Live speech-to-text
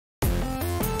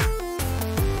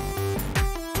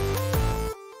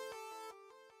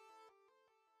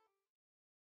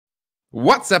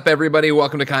What's up, everybody?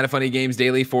 Welcome to Kind of Funny Games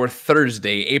Daily for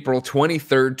Thursday, April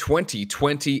 23rd,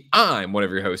 2020. I'm one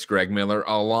of your hosts, Greg Miller,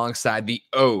 alongside the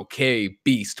OK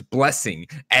Beast Blessing,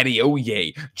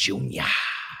 Adeoye Jr.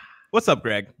 What's up,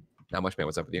 Greg? Not much, man.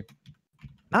 What's up with you?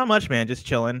 Not much, man. Just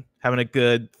chilling, having a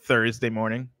good Thursday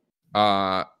morning.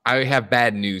 I have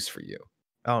bad news for you.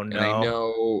 Oh, no. And I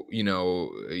know,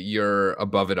 you're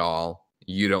above it all.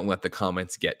 You don't let the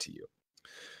comments get to you.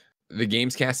 The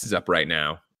Gamescast is up right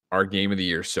now. Our game of the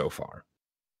year so far.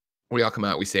 We all come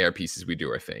out, we say our pieces, we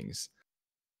do our things.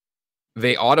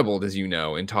 They audibled, as you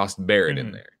know, and tossed Barrett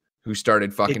in there, who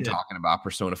started fucking talking about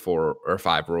Persona 4 or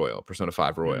 5 Royal, Persona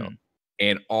 5 Royal.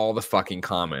 And all the fucking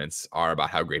comments are about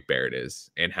how great Barrett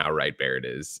is and how right Barrett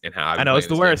is and how I know it's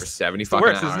the worst for 70 fucking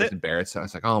hours, isn't it? And Barrett, so I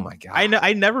was like, oh my god.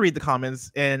 I never read the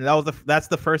comments, and that's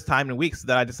the first time in weeks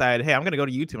that I decided, hey, I'm gonna go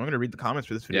to YouTube. I'm gonna read the comments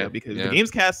for this video because the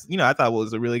Gamescast, I thought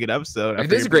was a really good episode.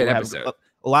 It is a great episode.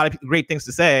 A lot of great things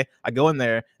to say. I go in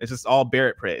there, it's just all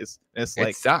Barrett praise. And it's like,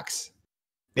 it sucks.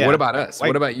 Yeah. What about us?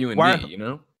 What about you and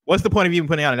me? What's the point of even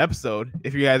putting out an episode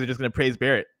if you guys are just gonna praise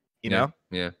Barrett? You know?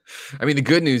 Yeah. I mean, the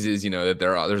good news is, that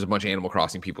there's a bunch of Animal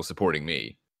Crossing people supporting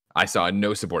me. I saw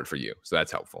no support for you, so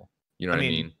that's helpful. You know what I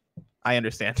mean? I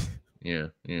understand. Yeah.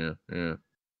 But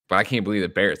I can't believe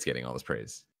that Barrett's getting all this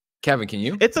praise. Kevin, can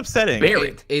you? It's upsetting.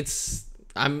 Barrett. It's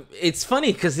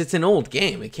funny because it's an old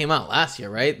game. It came out last year,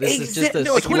 right? This is just a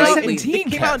 2017. It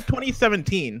came out in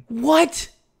 2017. What?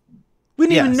 We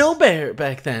didn't even know Barrett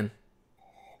back then.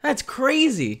 That's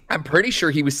crazy. I'm pretty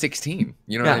sure he was 16.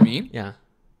 You know what I mean? Yeah.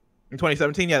 In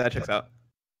 2017, yeah, that checks out.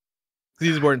 Because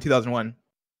he was born in 2001.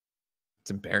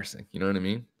 It's embarrassing. You know what I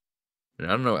mean? I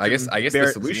don't know. I guess the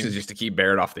solution is just to keep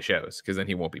Barrett off the shows because then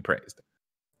he won't be praised.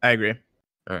 I agree.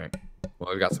 All right.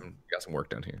 Well, we got some work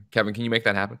done here. Kevin, can you make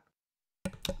that happen?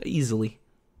 Easily.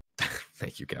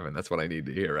 Thank you, Kevin. That's what I need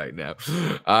to hear right now.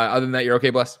 Other than that, you're okay,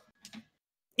 Bless?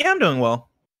 Yeah, I'm doing well.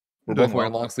 We're both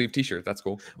wearing long sleeve t-shirts. That's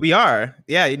cool. We are.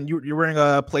 Yeah, you're wearing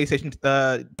a PlayStation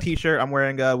t-shirt. I'm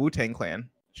wearing a Wu-Tang Clan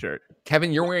shirt.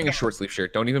 Kevin, you're wearing a short sleeve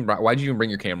shirt. Why'd you even bring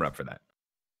your camera up for that?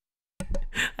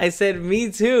 I said me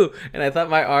too, and I thought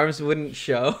my arms wouldn't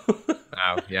show.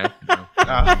 Oh, yeah.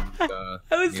 I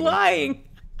was lying.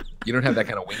 You don't have that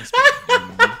kind of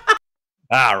wingspan.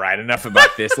 All right, enough about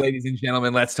this. Ladies and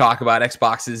gentlemen, let's talk about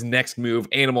Xbox's next move,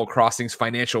 Animal Crossing's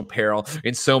financial peril,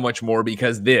 and so much more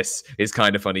because this is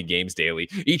Kind of Funny Games Daily.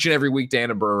 Each and every weekday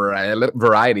on a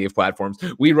variety of platforms,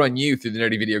 we run you through the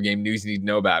nerdy video game news you need to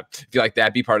know about. If you like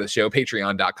that, be part of the show,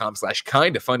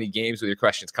 patreon.com/kindoffunnygames with your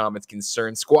questions, comments,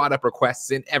 concerns, squad up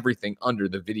requests, and everything under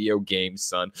the video game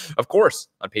sun. Of course,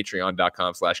 on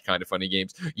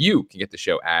patreon.com/kindoffunnygames, you can get the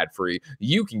show ad-free.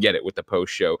 You can get it with the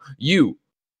post show. You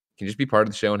can just be part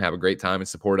of the show and have a great time and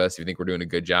support us. If you think we're doing a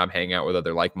good job, hang out with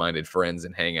other like-minded friends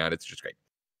and hang out. It's just great.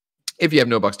 If you have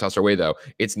no bucks tossed our way, though,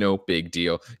 it's no big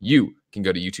deal. You can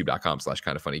go to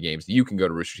youtube.com/kindoffunnygames. You can go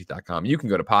to roosterteeth.com. You can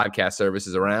go to podcast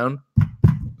services around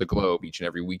the globe each and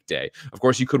every weekday. Of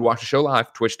course, you could watch the show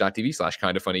live,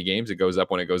 twitch.tv/kindoffunnygames. It goes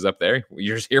up when it goes up there.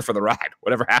 You're just here for the ride.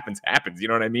 Whatever happens, happens. You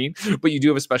know what I mean? But you do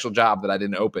have a special job that I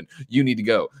didn't open. You need to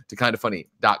go to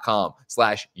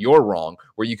kindoffunny.com/you're-wrong,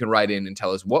 where you can write in and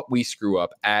tell us what we screw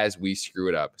up as we screw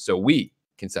it up, so we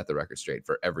can set the record straight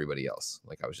for everybody else,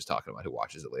 like I was just talking about, who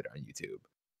watches it later on YouTube.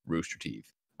 Rooster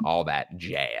Teeth, all that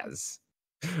jazz.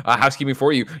 Housekeeping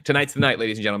for you. Tonight's the night,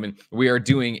 ladies and gentlemen. We are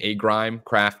doing a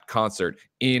Grimecraft concert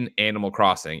in Animal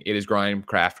Crossing. It is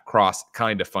Grimecraft Cross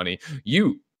Kinda Funny.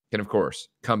 You can, of course,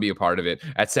 come be a part of it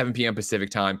at 7 p.m.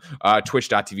 Pacific time,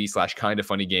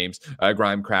 twitch.tv/kindoffunnygames.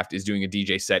 Grimecraft is doing a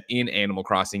DJ set in Animal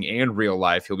Crossing and real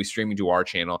life. He'll be streaming to our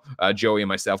channel. Joey and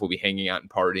myself will be hanging out and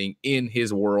partying in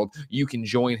his world. You can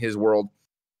join his world.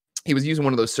 He was using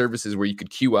one of those services where you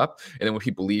could queue up, and then when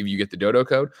people leave, you get the dodo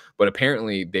code. But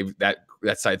apparently,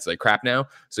 that site's like crap now.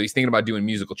 So he's thinking about doing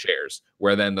musical chairs,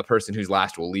 where then the person who's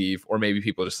last will leave, or maybe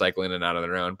people just cycle in and out of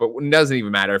their own. But it doesn't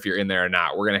even matter if you're in there or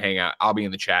not. We're gonna hang out. I'll be in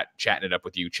the chat, chatting it up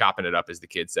with you, chopping it up, as the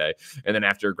kids say. And then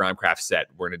after Grimecraft set,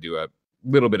 we're gonna do a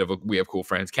little bit of a We Have Cool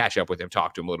Friends, catch up with him,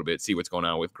 talk to him a little bit, see what's going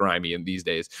on with Grimy in these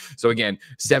days. So again,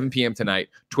 7 p.m. tonight,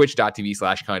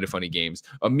 twitch.tv/kindoffunnygames.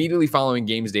 Immediately following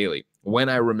Games Daily, when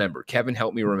I remember, Kevin,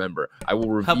 help me remember. I will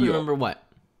reveal. Help me remember what?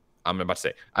 I'm about to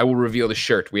say, I will reveal the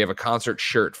shirt. We have a concert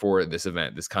shirt for this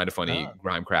event, this Kind of Funny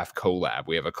Grimecraft collab.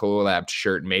 We have a collab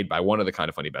shirt made by one of the Kind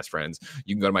of Funny best friends.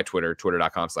 You can go to my Twitter,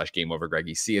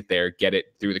 twitter.com/GameOverGreggy. See it there, get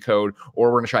it through the code, or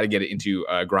we're going to try to get it into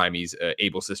Grimy's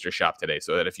Able Sister shop today,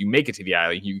 so that if you make it to the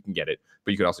island, you can get it,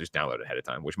 but you can also just download it ahead of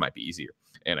time, which might be easier.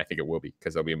 And I think it will be,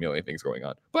 because there'll be a million things going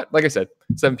on. But like I said,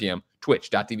 7 p.m.,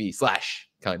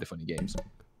 twitch.tv/kindoffunnygames.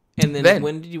 And then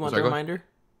when did you want the reminder?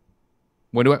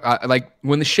 When do I like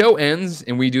when the show ends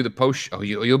and we do the post? Oh,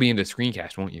 you'll be into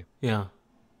screencast, won't you? Yeah.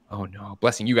 Oh no,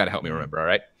 Blessing, you got to help me remember. All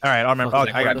right. All right, I'll remember.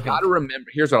 I got to remember.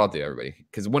 Here's what I'll do, everybody.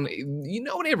 Because when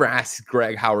nobody ever asks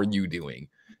Greg, "How are you doing?"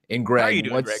 And Greg, how are you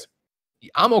doing, Greg?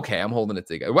 I'm okay. I'm holding it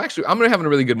together. Well, actually, I'm gonna having a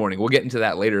really good morning. We'll get into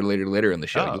that later in the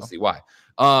show. You'll see why.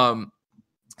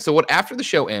 So after the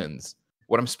show ends,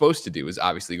 what I'm supposed to do is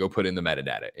obviously go put in the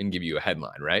metadata and give you a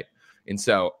headline, right? And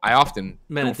so I often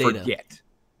don't forget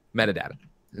metadata.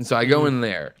 And so I go in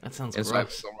there. That sounds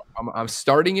gross. So I'm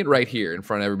starting it right here in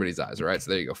front of everybody's eyes. All right.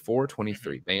 So there you go.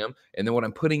 423. Bam. And then what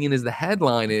I'm putting in is the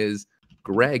headline is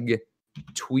Greg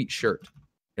tweet shirt.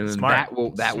 And then that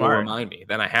will remind me.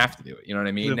 Then I have to do it. You know what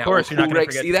I mean? Of course, you're not going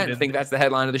to see that and think that's the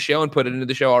headline of the show and put it into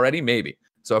the show already? Maybe.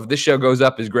 So if this show goes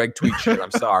up as Greg tweet shirt,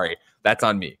 I'm sorry. That's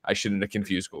on me. I shouldn't have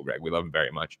confused Cool Greg. We love him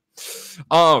very much.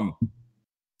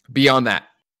 Beyond that.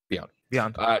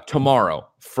 Tomorrow,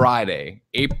 Friday,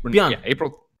 April.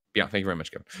 Thank you very much,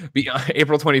 Kevin.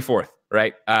 April 24th,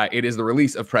 right? It is the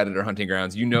release of Predator Hunting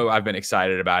Grounds. You know I've been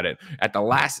excited about it. At the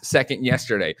last second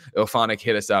yesterday, Ilphonic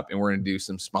hit us up, and we're going to do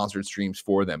some sponsored streams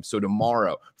for them. So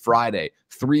tomorrow, Friday,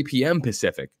 3 p.m.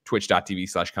 Pacific,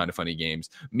 twitch.tv/kindafunnygames.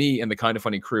 Me and the Kinda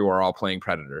Funny crew are all playing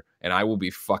Predator, and I will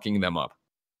be fucking them up.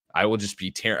 I will just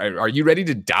be Are you ready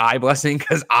to die, Blessing?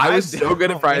 Because I was so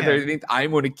good at Friday the 13th.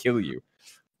 I'm going to kill you.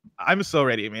 I'm so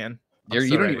ready, man.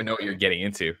 You don't even know what you're getting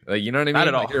into. Like, you know what I mean? Not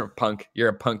at all. You're a punk. You're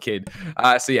a punk kid.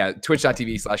 So yeah,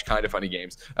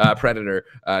 twitch.tv/kindafunnygames. Predator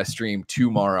stream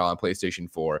tomorrow on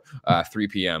PlayStation 4, 3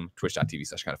 p.m.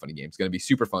 twitch.tv/kindafunnygames. It's going to be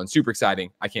super fun, super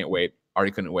exciting. I can't wait.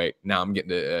 Already couldn't wait. Now I'm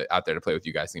getting out there to play with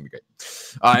you guys. It's going to be great.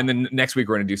 And then next week,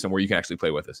 we're going to do some where you can actually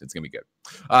play with us. It's going to be good.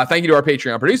 Thank you to our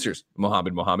Patreon producers,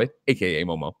 Mohammed, a.k.a.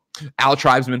 Momo. Al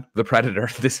Tribesman, the Predator.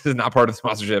 This is not part of the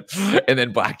sponsorship. And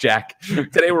then Blackjack.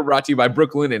 Today, we're brought to you by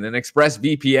Brooklinen and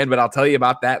ExpressVPN, but I'll tell you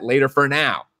about that later. For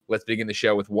now, let's begin the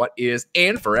show with what is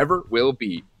and forever will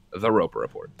be the Roper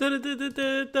Report. Time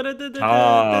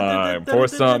for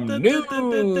some news. 3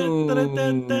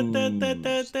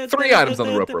 items on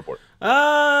the Roper Report.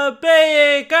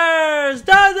 Baker's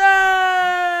dozen.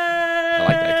 I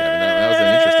like that, Kevin. That was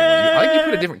an interesting one. I like you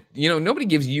put a different. Nobody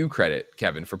gives you credit,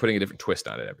 Kevin, for putting a different twist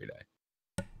on it every day.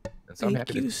 And so I'm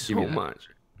happy to give you much.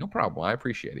 No problem. I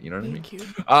appreciate it. You know what I mean? Thank you.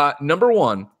 Number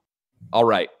one. All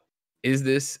right. Is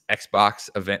this Xbox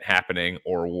event happening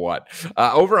or what?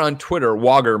 Over on Twitter,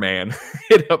 Woggerman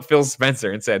hit up Phil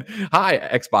Spencer and said, "Hi,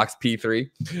 Xbox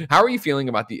P3. How are you feeling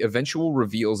about the eventual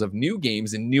reveals of new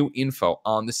games and new info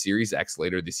on the Series X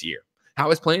later this year?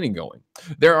 How is planning going?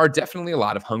 There are definitely a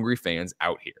lot of hungry fans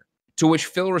out here." To which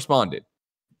Phil responded,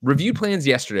 "Reviewed plans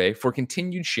yesterday for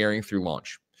continued sharing through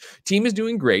launch. Team is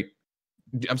doing great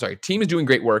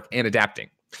work and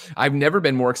adapting. I've never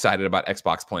been more excited about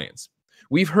Xbox plans.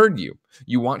 We've heard you.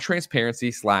 You want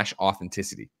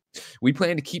transparency/authenticity. We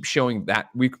plan to keep showing that.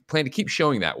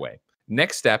 Way.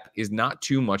 Next step is not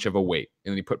too much of a wait."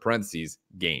 And then he put parentheses,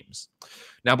 games.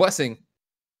 Now, Blessing,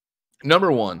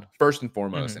 number one, first and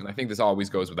foremost, and I think this always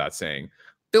goes without saying,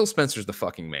 Phil Spencer's the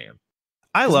fucking man.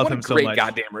 I love him so much.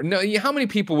 Goddamn. No, how many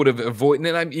people would have avoided?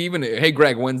 And I'm even, hey,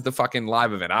 Greg, when's the fucking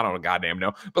live event? I don't know, goddamn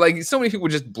know. But like, so many people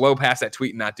would just blow past that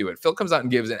tweet and not do it. Phil comes out and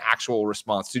gives an actual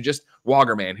response to just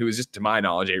Woggerman, who is just, to my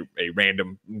knowledge, a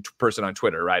random person on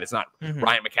Twitter, right? It's not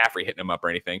Ryan McCaffrey hitting him up or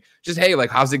anything. Just, hey, like,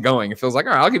 how's it going? It feels like,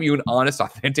 all right, I'll give you an honest,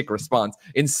 authentic response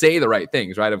and say the right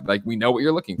things, right? Like, we know what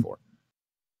you're looking for.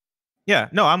 Yeah,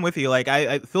 no, I'm with you. Like,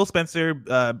 Phil Spencer,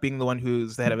 being the one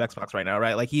who's the head of Xbox right now,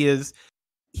 right? Like, he's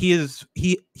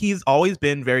always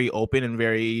been very open and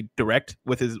very direct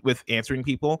with answering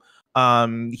people.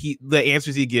 The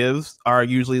answers he gives are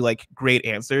usually like great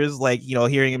answers. Like,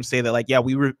 hearing him say that, like, yeah,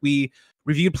 we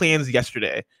reviewed plans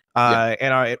yesterday,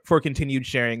 and are for continued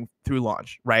sharing through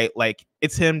launch, right? Like,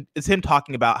 it's him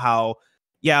talking about how,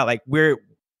 yeah, like we're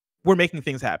making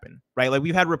things happen, right? Like,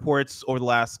 we've had reports over the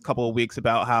last couple of weeks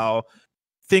about how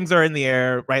things are in the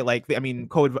air, right? Like, I mean,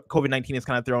 COVID-19 has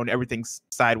kind of thrown everything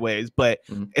sideways, but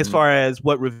as far as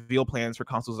what reveal plans for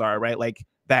consoles are, right? Like,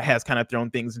 that has kind of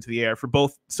thrown things into the air for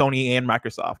both Sony and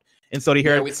Microsoft. And so to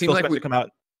hear Phil Spencer come out.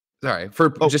 Sorry,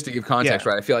 just to give context,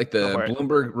 right? I feel like the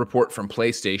Bloomberg report from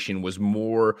PlayStation was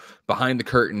more behind the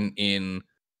curtain in,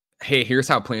 hey, here's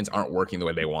how plans aren't working the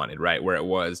way they wanted, right? Where it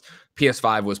was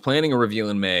PS5 was planning a reveal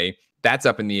in May. That's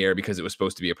up in the air because it was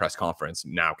supposed to be a press conference.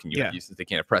 Now, since they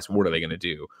can't have press, what are they going to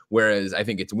do? Whereas I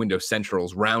think it's Windows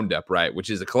Central's Roundup, right? Which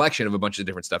is a collection of a bunch of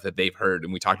different stuff that they've heard.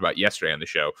 And we talked about yesterday on the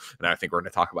show. And I think we're going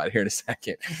to talk about it here in a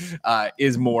second.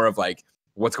 Is more of like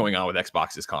what's going on with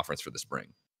Xbox's conference for the spring.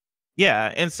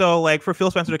 Yeah. And so, like, for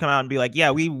Phil Spencer to come out and be like, yeah,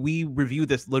 we reviewed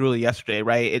this literally yesterday,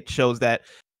 right? It shows that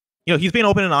he's being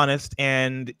open and honest,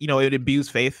 and it imbues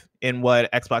faith in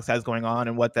what Xbox has going on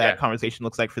and what that conversation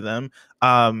looks like for them.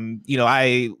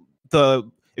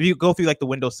 If you go through like the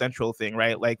Windows Central thing,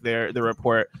 right? Like the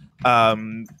report,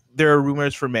 there are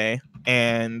rumors for May,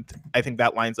 and I think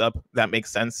that lines up. That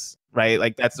makes sense, right?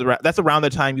 Like that's around the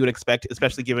time you would expect,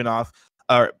 especially coming off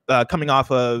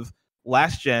of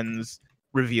last gen's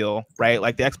reveal, right?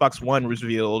 Like the Xbox One was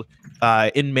revealed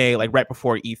in May, like right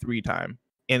before E3 time.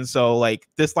 And so like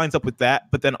this lines up with that,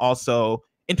 but then also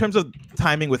in terms of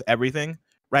timing with everything,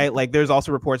 right? Like there's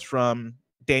also reports from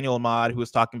Daniel Ahmad who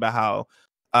was talking about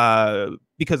how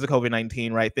because of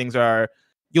COVID-19, right, things are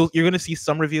you're going to see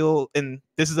some reveal, and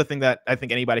this is a thing that I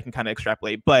think anybody can kind of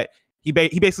extrapolate, but he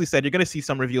basically said you're going to see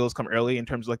some reveals come early in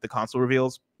terms of like the console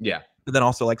reveals. Yeah. But then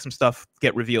also like some stuff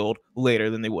get revealed later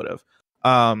than they would have.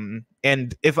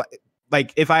 And if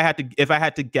I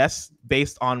had to guess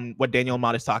based on what Daniel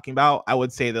Ahmad is talking about, I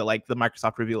would say that like the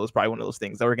Microsoft reveal is probably one of those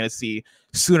things that we're going to see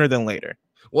sooner than later.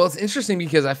 Well, it's interesting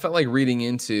because I felt like reading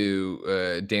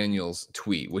into Daniel's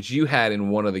tweet, which you had in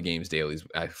one of the games dailies.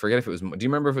 I forget if it was. Do you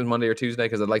remember if it was Monday or Tuesday?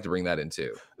 Because I'd like to bring that in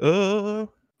too.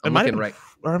 I'm looking right.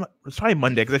 It's probably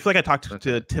Monday because I feel like I talked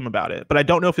to Tim about it, but I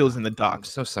don't know if it was in the docs.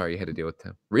 I'm so sorry you had to deal with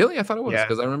Tim. Really? I thought it was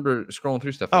because I remember scrolling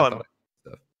through stuff. But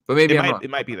maybe it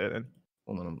might be there then.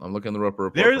 Hold on, I'm looking the Roper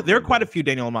report. There are quite a few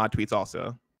Daniel Ahmad tweets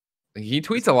also. He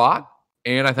tweets a lot,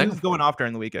 and I think he was going off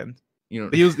during the weekend.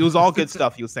 It was all good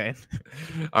stuff he was saying.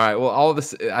 All right. Well, all of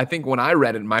this, I think when I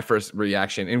read it, my first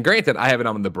reaction, and granted, I have it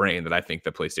on the brain that I think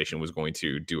the PlayStation was going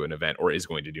to do an event or is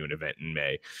going to do an event in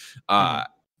May.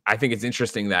 I think it's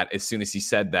interesting that as soon as he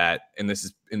said that, and this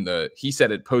is he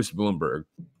said it post Bloomberg,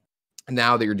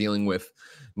 now that you're dealing with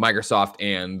Microsoft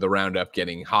and the roundup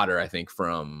getting hotter, I think,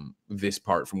 from this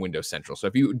part from Windows Central. So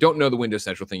if you don't know the Windows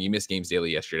Central thing, you missed Games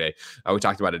Daily yesterday. We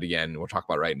talked about it again. We'll talk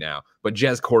about it right now. But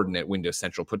Jez Corden at Windows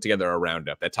Central put together a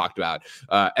roundup that talked about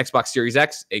Xbox Series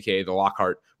X, aka the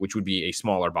Lockhart, which would be a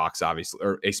smaller box, obviously,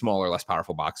 or a smaller, less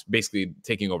powerful box, basically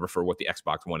taking over for what the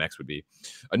Xbox One X would be.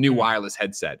 A new wireless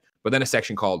headset. But then a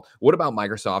section called, what about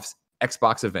Microsoft's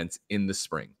Xbox events in the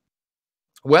spring?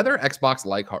 Whether Xbox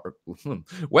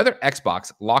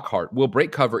Lockhart will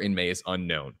break cover in May is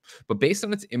unknown, but based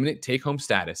on its imminent take-home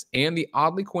status and the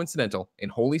oddly coincidental and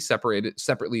wholly separately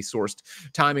sourced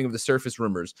timing of the Surface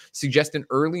rumors, suggest an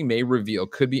early May reveal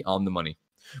could be on the money.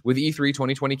 With E3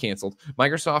 2020 canceled,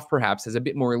 Microsoft perhaps has a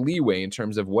bit more leeway in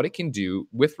terms of what it can do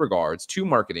with regards to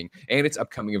marketing and its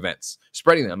upcoming events,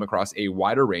 spreading them across a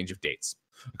wider range of dates.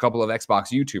 A couple of Xbox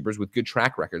YouTubers with good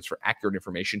track records for accurate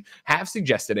information have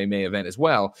suggested a May event as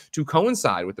well to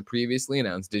coincide with the previously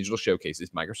announced digital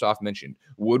showcases Microsoft mentioned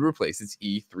would replace its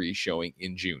E3 showing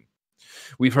in June.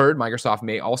 We've heard Microsoft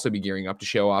may also be gearing up to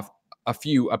show off a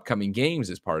few upcoming games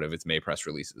as part of its May press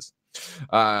releases.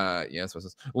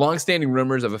 Long-standing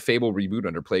rumors of a Fable reboot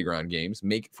under Playground Games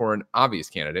make for an obvious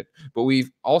candidate, but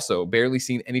we've also barely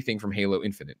seen anything from Halo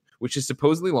Infinite, which is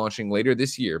supposedly launching later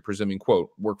this year, presuming,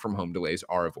 quote, work-from-home delays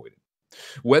are avoided.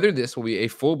 Whether this will be a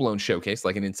full-blown showcase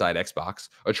like an Inside Xbox,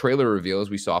 a trailer reveal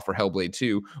as we saw for Hellblade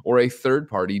 2, or a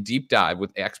third-party deep dive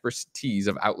with expertise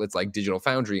of outlets like Digital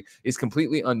Foundry is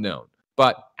completely unknown.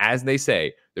 But as they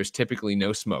say, there's typically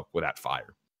no smoke without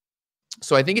fire.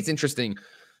 So I think it's interesting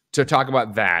to talk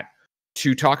about that,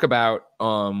 to talk about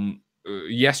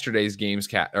yesterday's Games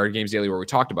Daily where we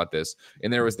talked about this,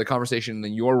 and there was the conversation, and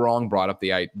then You're Wrong brought up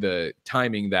the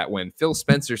timing that when Phil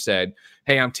Spencer said,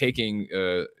 hey, I'm taking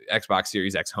Xbox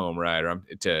Series X home, right, or I'm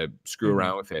to screw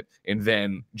around with it, and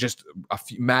then just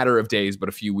matter of days, but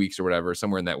a few weeks or whatever,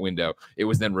 somewhere in that window, it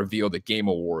was then revealed at Game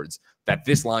Awards that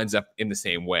this lines up in the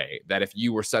same way, that if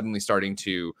you were suddenly starting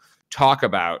to talk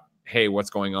about, hey, what's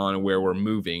going on and where we're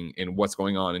moving and what's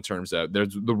going on in terms of,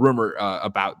 there's the rumor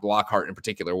about Lockhart in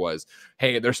particular was,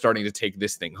 hey, they're starting to take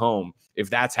this thing home. If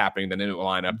that's happening, then it will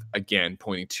line up again,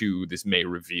 pointing to this May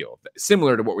reveal,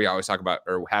 similar to what we always talk about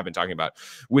or have been talking about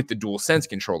with the DualSense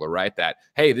controller, right? That,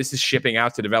 hey, this is shipping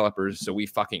out to developers, so we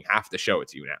fucking have to show it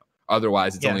to you now.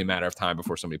 Otherwise, it's only a matter of time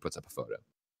before somebody puts up a photo.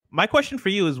 My question for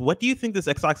you is, what do you think this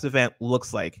Xbox event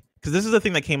looks like? Because this is the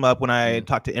thing that came up when I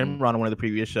talked to Imran on one of the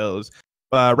previous shows.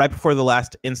 Right before the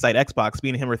last Inside Xbox, me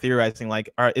and him were theorizing, like,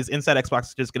 is Inside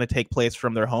Xbox just going to take place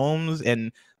from their homes?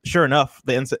 And sure enough,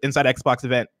 the Inside Xbox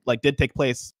event did take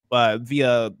place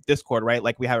via Discord, right?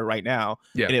 Like we have it right now.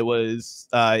 Yeah. And it was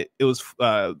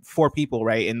 4 people,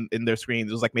 right, in their screens.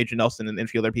 It was like Major Nelson and a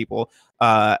few other people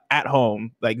at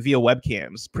home, like via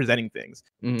webcams, presenting things.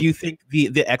 Mm-hmm. Do you think the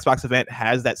Xbox event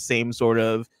has that same sort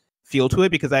of feel to it?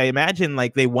 Because I imagine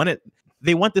like they want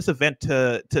this event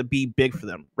to be big for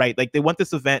them, right? Like they want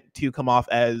this event to come off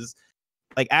as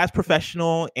like as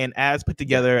professional and as put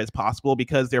together as possible,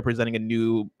 because they're presenting a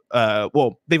new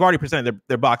well, they've already presented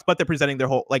their box, but they're presenting their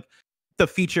whole, like, the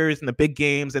features and the big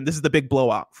games, and this is the big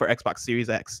blowout for Xbox Series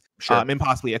X, and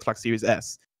possibly Xbox Series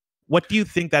S. What do you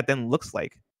think that then looks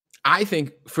like? I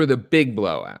think for the big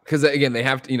blowout, because again, they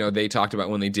have to, you know, they talked about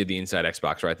when they did the Inside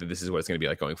Xbox, right, that this is what it's going to be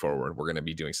like going forward. We're going to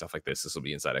be doing stuff like this. This will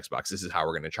be Inside Xbox. This is how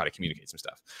we're going to try to communicate some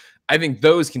stuff. I think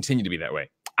those continue to be that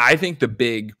way. I think the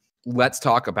big, let's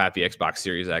talk about the Xbox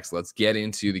Series X. Let's get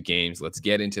into the games. Let's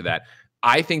get into that.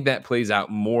 I think that plays out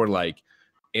more like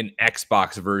an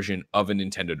Xbox version of a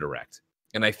Nintendo Direct.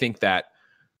 And I think that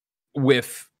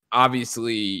with,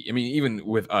 obviously, I mean, even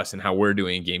with us and how we're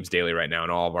doing Games Daily right now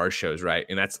and all of our shows, right?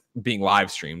 And that's being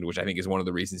live streamed, which I think is one of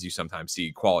the reasons you sometimes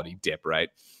see quality dip, right?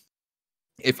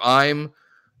 If I'm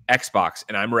Xbox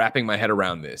and I'm wrapping my head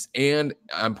around this and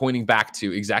I'm pointing back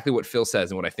to exactly what Phil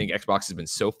says and what I think Xbox has been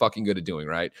so fucking good at doing,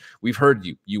 right? We've heard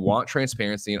you. You want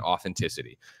transparency and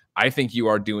authenticity. I think you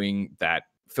are doing that.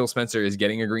 Phil Spencer is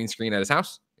getting a green screen at his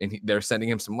house, and they're sending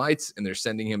him some lights, and they're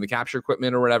sending him the capture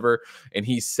equipment or whatever, and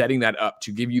he's setting that up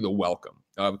to give you the welcome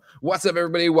of, what's up,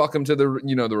 everybody? Welcome to the,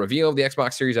 you know, the reveal of the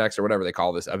Xbox Series X or whatever they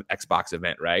call this Xbox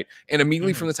event, right? And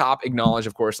immediately from the top, acknowledge,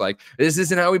 of course, like, this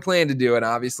isn't how we plan to do it.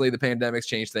 Obviously, the pandemic's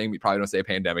changed things. We probably don't say a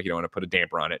pandemic. You don't want to put a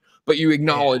damper on it, but you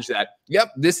acknowledge that, yep,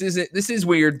 this is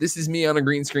weird. This is me on a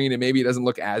green screen, and maybe it doesn't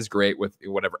look as great with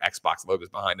whatever Xbox logo is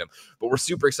behind them. But we're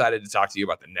super excited to talk to you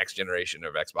about the next generation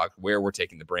of Xbox, where we're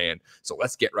taking the brand. So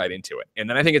let's get right into it. And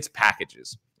then I think it's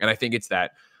packages, and I think it's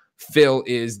that Phil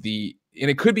is the, and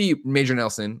it could be Major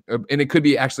Nelson, and it could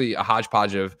be actually a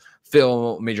hodgepodge of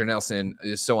Phil, Major Nelson,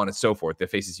 so on and so forth, the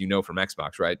faces you know from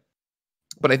Xbox, right?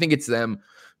 But I think it's them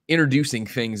introducing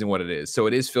things and what it is. So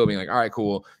it is Phil being like, all right,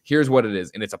 cool, here's what it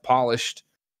is. And it's a polished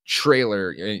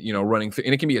trailer, you know, running through,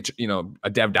 and it can be a, you know, a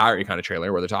dev diary kind of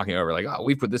trailer where they're talking over like, oh,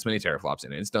 we've put this many teraflops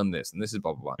in it, it's done this, and this is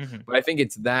blah, blah, blah. But I think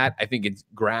it's that. I think it's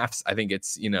graphs. I think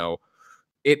it's, you know,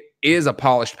 it is a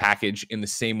polished package in the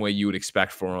same way you would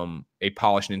expect from a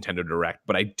polished Nintendo Direct,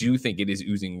 but I do think it is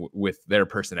oozing with their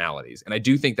personalities. And I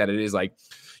do think that it is like,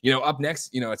 you know, up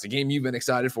next, you know, it's a game you've been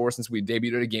excited for since we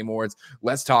debuted at Game Awards.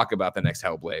 Let's talk about the next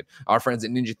Hellblade. Our friends at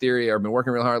Ninja Theory have been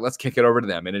working real hard. Let's kick it over to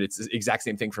them. And it's the exact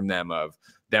same thing from them, of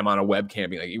them on a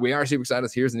webcam being like, we are super excited.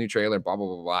 Here's the new trailer, blah, blah,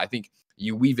 blah, blah. I think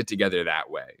you weave it together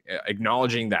that way,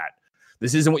 acknowledging that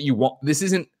this isn't what you want. This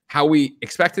isn't how we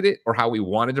expected it or how we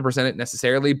wanted to present it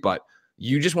necessarily, but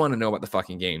you just want to know about the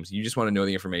fucking games. You just want to know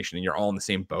the information, and you're all in the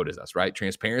same boat as us, right?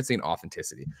 Transparency and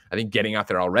authenticity. I think getting out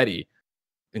there already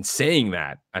and saying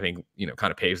that, I think, you know,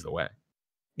 kind of paves the way.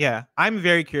 Yeah, I'm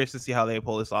very curious to see how they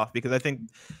pull this off, because I think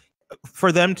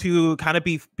for them to kind of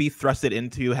be thrusted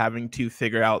into having to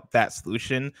figure out that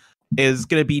solution is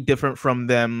going to be different from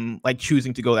them like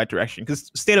choosing to go that direction.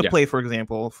 Because State of Play, for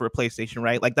example, for PlayStation,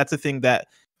 right? Like, that's a thing that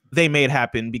they made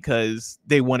happen because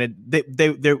they wanted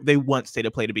they want State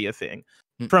of Play to be a thing.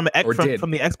 From the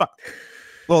Xbox,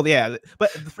 well, yeah,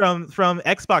 but from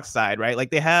Xbox side, right?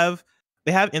 Like, they have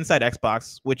Inside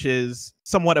Xbox, which is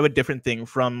somewhat of a different thing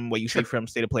from what you see from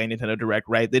State of Play and Nintendo Direct,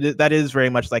 right? That is very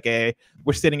much like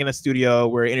we're sitting in a studio,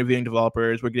 we're interviewing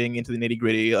developers, we're getting into the nitty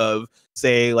gritty of,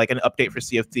 say, like an update for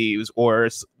Sea of Thieves, or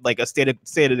like a State of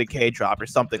Decay drop or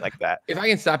something like that. If I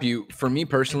can stop you, for me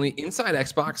personally, Inside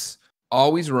Xbox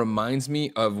always reminds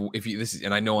me of,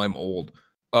 and I know I'm old,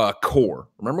 Core.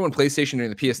 Remember when PlayStation during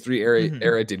the PS3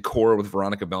 era did Core with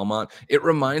Veronica Belmont? It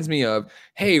reminds me of,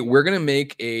 hey, we're gonna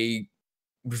make a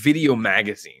video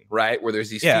magazine, right? Where there's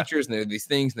these features and there's these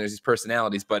things and there's these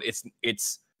personalities, but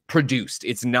it's produced.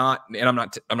 It's not, and I'm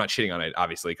not shitting on it,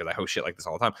 obviously, because I host shit like this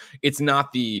all the time. It's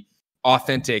not the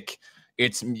authentic.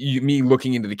 It's me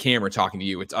looking into the camera talking to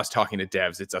you. It's us talking to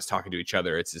devs. It's us talking to each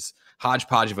other. It's this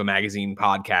hodgepodge of a magazine,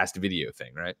 podcast, video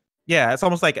thing, right? Yeah, it's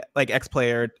almost like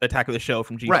X-Player, Attack of the Show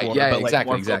from G4, right? Yeah, but like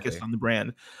more focused on the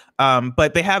brand.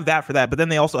 But they have that for that. But then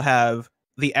they also have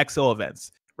the XO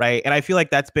events, right? And I feel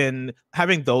like that's been,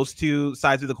 having those two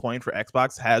sides of the coin for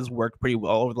Xbox has worked pretty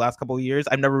well over the last couple of years.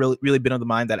 I've never really been of the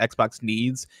mind that Xbox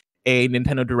needs a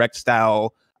Nintendo Direct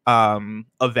style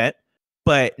event.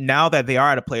 But now that they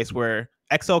are at a place where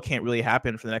XO can't really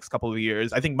happen for the next couple of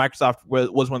years, I think Microsoft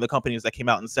was one of the companies that came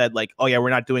out and said, like, oh yeah,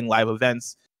 we're not doing live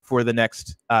events for the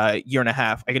next year and a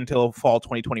half, like until fall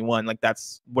 2021. Like,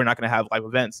 we're not going to have live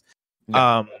events.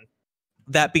 Yeah.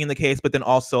 That being the case, but then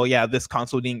also, yeah, this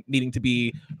console needing to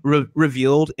be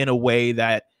revealed in a way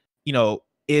that, you know,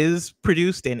 is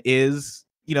produced and is,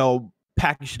 you know,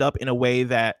 packaged up in a way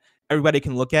that everybody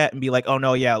can look at and be like, oh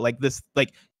no, yeah, like this,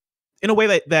 like, in a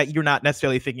way that you're not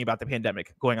necessarily thinking about the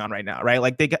pandemic going on right now, right?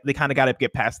 Like, they kind of got to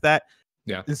get past that.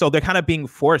 Yeah. And so they're kind of being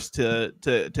forced to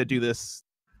do this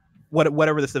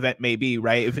whatever this event may be,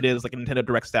 right? If it is like a Nintendo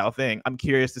Direct style thing, I'm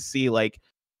curious to see like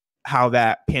how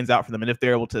that pans out for them and if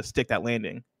they're able to stick that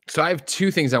landing. So I have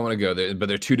two things I want to go there, but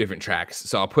they're two different tracks.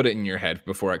 So I'll put it in your head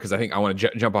before, because I think I want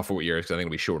to jump off of what yours, because I think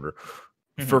it'll be shorter.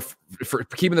 For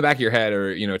keeping the back of your head,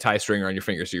 or tie a string around your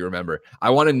finger so you remember.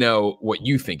 I want to know what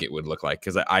you think it would look like,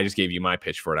 because I just gave you my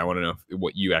pitch for it. I want to know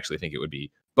what you actually think it would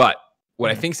be. But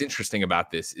what I think is interesting about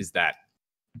this is that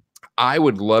I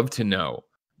would love to know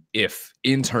if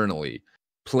internally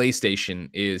PlayStation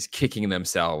is kicking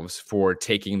themselves for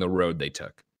taking the road they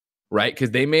took. Right?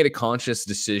 Because they made a conscious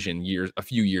decision a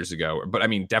few years ago, but I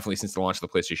mean, definitely since the launch of the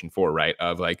PlayStation 4, right?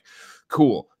 Of like,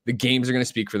 cool, the games are going to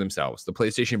speak for themselves. The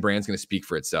PlayStation brand's going to speak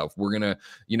for itself. We're going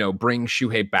to, bring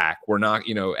Shuhei back. We're not,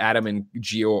 Adam and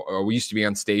Gio, we used to be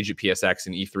on stage at PSX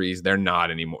and E3s. They're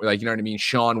not anymore. Like, you know what I mean?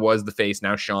 Sean was the face.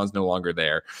 Now Sean's no longer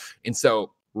there. And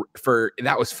so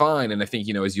that was fine. And I think,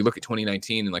 as you look at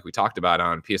 2019, and like we talked about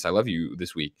on PS I Love You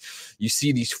this week, you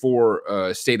see these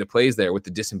 4 state of plays there with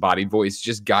the disembodied voice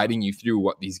just guiding you through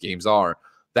what these games are.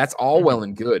 That's all well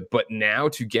and good. But now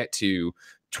to get to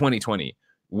 2020,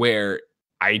 where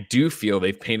I do feel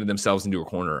they've painted themselves into a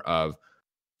corner of,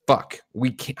 fuck,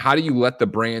 how do you let the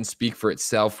brand speak for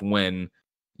itself when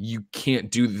you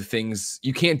can't do the things,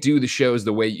 you can't do the shows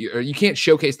the way you can't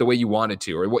showcase the way you wanted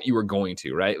to, or what you were going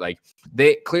to, right? Like,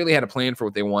 they clearly had a plan for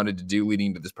what they wanted to do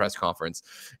leading to this press conference,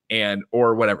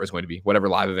 or whatever it's going to be, whatever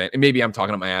live event. And maybe I'm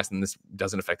talking up my ass and this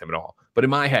doesn't affect them at all. But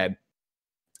in my head,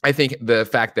 I think the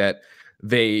fact that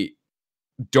they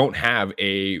don't have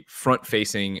a front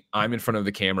facing, I'm in front of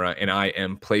the camera and I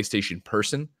am PlayStation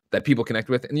person that people connect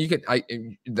with.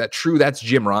 And that's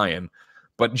Jim Ryan,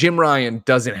 but Jim Ryan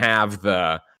doesn't have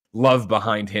the love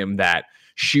behind him that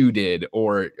Shu did,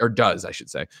 or does, I should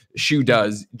say. Shu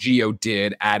does, Gio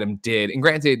did, Adam did. And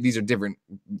granted, these are different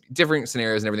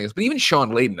scenarios and everything else. But even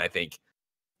Sean Layden, I think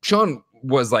Sean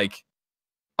was like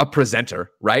a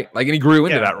presenter, right? Like, and he grew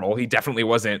into that role. He definitely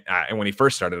wasn't. And when he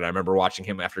first started, I remember watching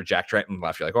him after Jack Trenton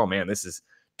left. You're like, oh man, this is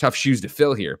tough shoes to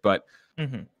fill here. But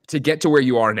to get to where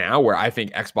you are now, where I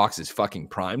think Xbox is fucking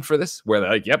primed for this, where they're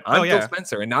like, yep, I'm Phil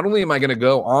Spencer. And not only am I going to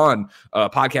go on a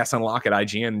podcast unlock at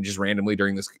IGN just randomly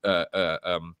during this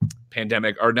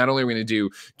pandemic, or not only are we going to do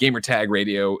gamer tag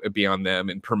radio, be on them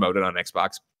and promote it on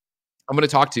Xbox, I'm going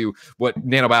to talk to what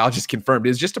Nanobiologist confirmed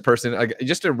is just a person,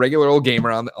 just a regular old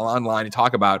gamer online, and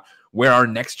talk about where our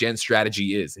next gen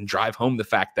strategy is, and drive home the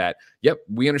fact that, yep,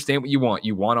 we understand what you want.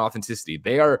 You want authenticity.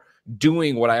 They are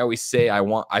doing what I always say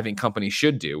I think companies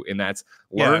should do. And that's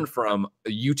learn from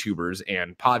YouTubers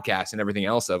and podcasts and everything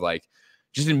else, of like,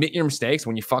 just admit your mistakes.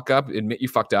 When you fuck up, admit you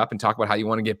fucked up and talk about how you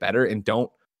want to get better, and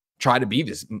don't try to be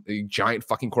this giant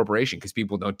fucking corporation, because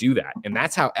people don't do that. And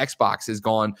that's how Xbox has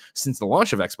gone since the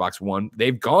launch of Xbox One.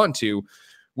 They've gone to,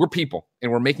 we're people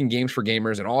and we're making games for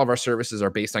gamers, and all of our services are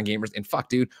based on gamers. And fuck,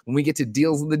 dude, when we get to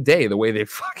deals of the day, the way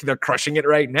they're crushing it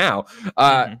right now.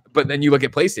 But then you look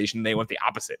at PlayStation, they went the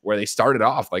opposite, where they started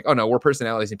off like, oh no, we're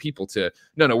personalities and people, to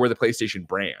no, we're the PlayStation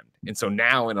brand. And so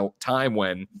now, in a time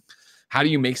when, how do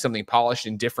you make something polished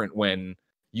and different when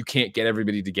you can't get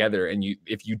everybody together? And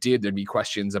if you did, there'd be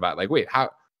questions about like, wait, how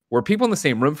were people in the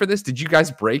same room for this? Did you guys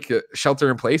break a shelter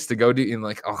in place to go do? And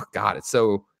like, oh god, it's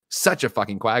such a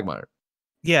fucking quagmire.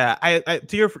 Yeah, I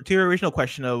to your original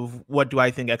question of what do I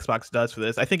think Xbox does for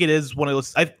this, I think it is one of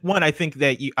those. I think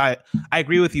that I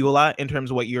agree with you a lot in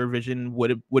terms of what your vision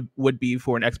would be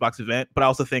for an Xbox event, but I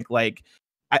also think like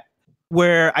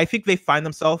where I think they find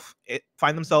themselves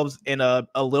in a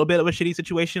little bit of a shitty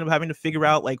situation of having to figure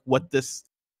out like what this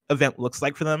event looks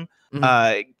like for them.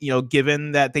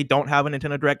 Given that they don't have a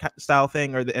Nintendo Direct style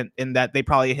thing, and that they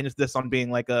probably hinged this on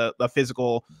being like a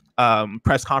physical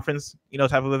press conference,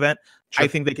 type of event. Sure. I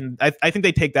think they can. I think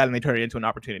they take that and they turn it into an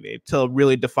opportunity to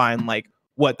really define like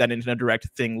what that Nintendo Direct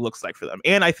thing looks like for them.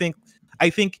 And I think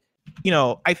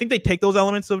they take those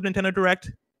elements of Nintendo Direct,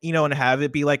 and have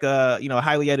it be like a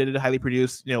highly edited, highly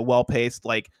produced, well paced,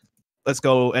 like, let's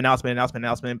go announcement,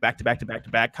 back to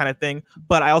back kind of thing.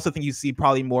 But I also think you see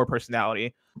probably more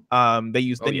personality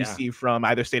you see from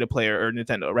either State of Play or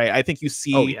Nintendo, right? I think you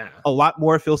see a lot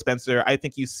more Phil Spencer. I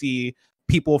think you see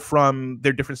people from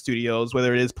their different studios,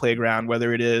 whether it is Playground,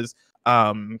 whether it is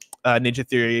Ninja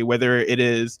Theory, whether it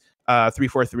is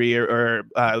 343 or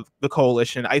the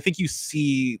Coalition. I think you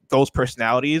see those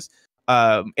personalities,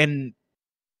 and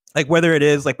like whether it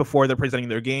is like before they're presenting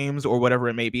their games or whatever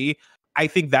it may be. I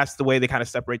think that's the way they kind of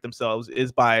separate themselves,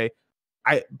 is by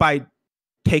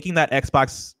taking that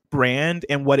Xbox brand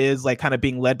and what is like kind of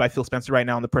being led by Phil Spencer right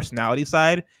now on the personality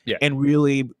side, and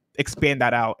really expand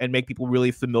that out and make people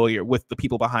really familiar with the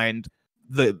people behind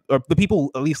the people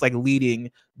at least like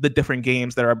leading the different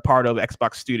games that are part of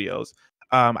Xbox Studios.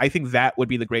 I think that would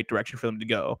be the great direction for them to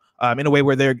go, in a way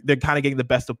where they're kind of getting the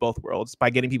best of both worlds by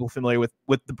getting people familiar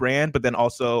with the brand, but then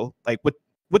also like with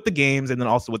the games, and then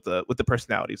also with the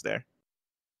personalities there.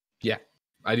 Yeah,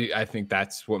 I do. I think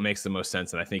that's what makes the most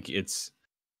sense, and I think it's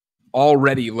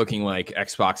already looking like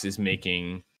Xbox is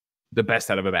making the best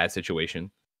out of a bad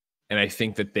situation. And I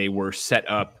think that they were set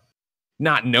up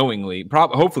not knowingly,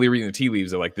 hopefully reading the tea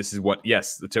leaves of like, this is what,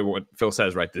 yes, to what Phil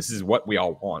says, right? This is what we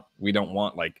all want. We don't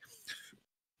want like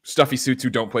stuffy suits who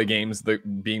don't play games,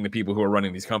 being the people who are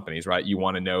running these companies, right? You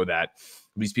want to know that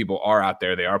these people are out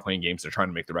there. They are playing games. They're trying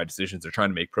to make the right decisions. They're trying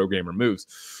to make pro gamer moves.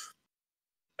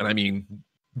 And I mean,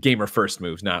 gamer first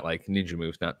moves, not like ninja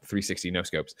moves, not 360 no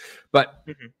scopes, but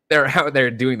they're out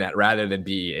there doing that rather than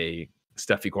be a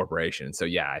stuffy corporation. So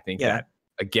yeah, I think that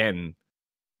again,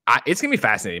 it's gonna be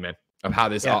fascinating, man, of how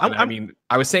this I mean,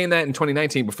 I was saying that in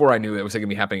 2019 before I knew it was gonna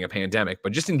be happening a pandemic,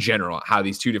 but just in general, how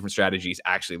these two different strategies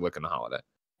actually look in the holiday.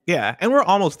 Yeah, and we're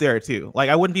almost there too. Like,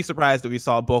 I wouldn't be surprised if we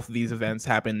saw both of these events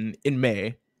happen in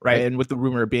May, right? And with the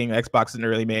rumor being Xbox in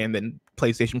early May and then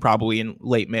PlayStation probably in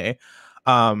late May.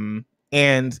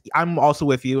 And I'm also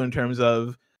with you in terms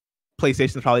of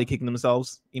PlayStation's probably kicking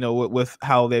themselves, with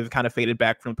how they've kind of faded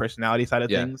back from the personality side of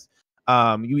things.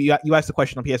 You asked the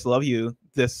question on PS Love You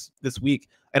this week,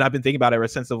 and I've been thinking about it ever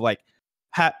since of like,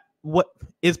 what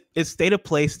is state of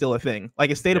play still a thing?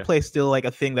 Like, is state of play still like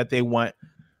a thing that they want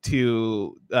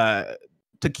to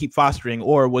keep fostering,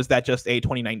 or was that just a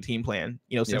 2019 plan?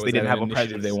 Since they didn't have a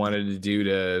presence they wanted to do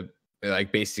to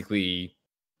like basically,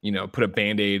 put a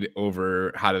Band-Aid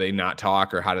over how do they not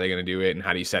talk, or how are they going to do it, and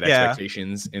how do you set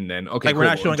expectations, and then like, we're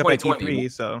not showing up at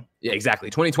E3, so yeah, exactly.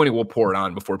 2020 we'll pour it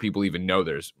on before people even know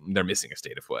they're missing a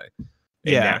state of play.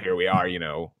 And now here we are,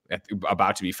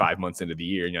 about to be 5 months into the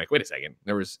year, and you're like, wait a second,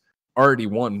 there was already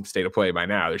one state of play by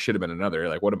now. There should have been another,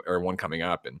 like or one coming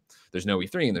up, and there's no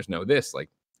E3 and there's no this. Like,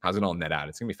 how's it all net out?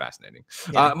 It's gonna be fascinating.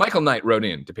 Michael Knight wrote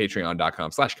in to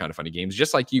patreon.com/kindoffunnygames,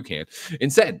 just like you can,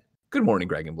 and said, good morning,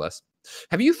 Greg and Bless.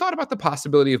 Have you thought about the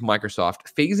possibility of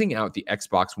Microsoft phasing out the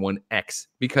Xbox One X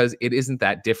because it isn't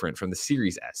that different from the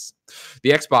Series S? The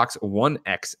Xbox One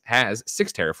X has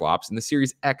 6 teraflops and the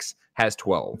Series X has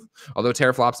 12. Although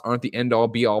teraflops aren't the end-all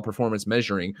be-all performance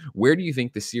measuring, where do you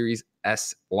think the Series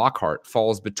S Lockhart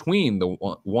falls between the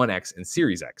One X and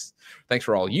Series X? Thanks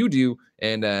for all you do,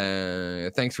 and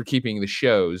thanks for keeping the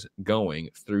shows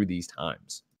going through these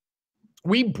times.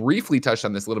 We briefly touched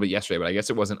on this a little bit yesterday, but I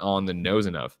guess it wasn't on the nose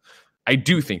enough. I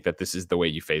do think that this is the way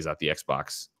you phase out the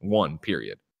Xbox One,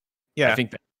 period. Yeah. I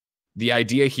think that the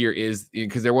idea here is,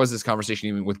 because there was this conversation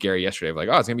even with Gary yesterday of like,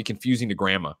 oh, it's going to be confusing to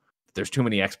grandma. There's too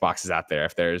many Xboxes out there.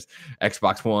 If there's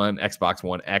Xbox One X,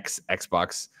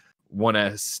 Xbox One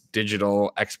S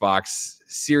digital, Xbox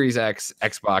Series X,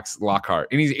 Xbox Lockhart.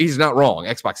 And he's not wrong.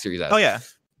 Xbox Series S. Oh, yeah.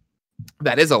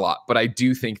 That is a lot. But I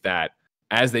do think that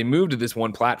as they move to this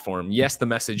one platform, yes, the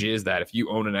message is that if you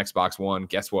own an Xbox One,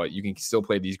 guess what? You can still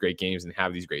play these great games and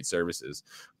have these great services.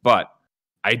 But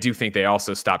I do think they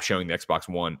also stop showing the Xbox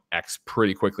One X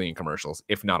pretty quickly in commercials,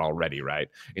 if not already, right?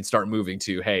 And start moving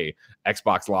to, hey,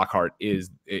 Xbox Lockhart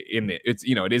is in the, it's,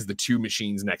 it is the two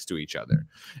machines next to each other.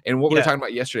 And what we were talking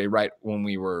about yesterday, right, when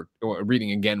we were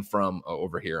reading again from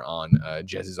over here on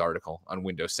Jez's article on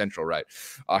Windows Central, right?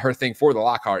 Her thing for the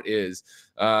Lockhart is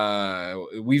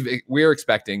we're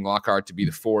expecting Lockhart to be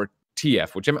the 4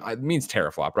 TF, which means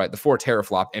teraflop, right? The 4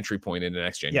 teraflop entry point into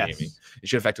next-gen gaming. It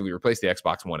should effectively replace the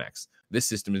Xbox One X. This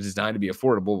system is designed to be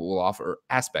affordable, but will offer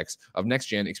aspects of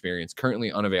next-gen experience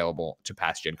currently unavailable to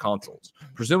past-gen consoles,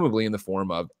 presumably in the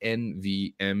form of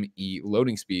NVMe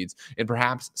loading speeds and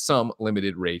perhaps some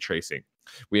limited ray tracing.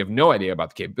 We have no idea about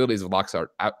the capabilities of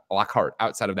Lockhart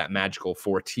outside of that magical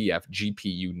 4TF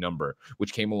GPU number,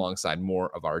 which came alongside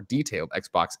more of our detailed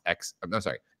Xbox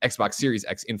Series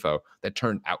X info that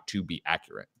turned out to be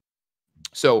accurate.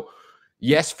 So,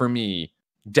 yes, for me,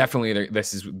 definitely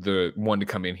this is the one to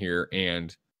come in here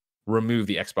and remove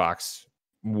the Xbox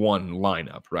One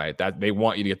lineup, right? That they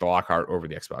want you to get the Lockhart over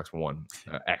the Xbox One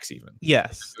X even.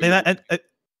 Yes. Go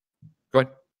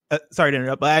ahead. Sorry to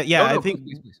interrupt, but I think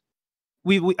please.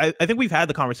 I think we've had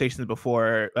the conversations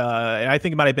before, and I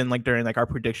think it might have been like during like our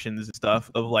predictions and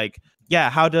stuff of like,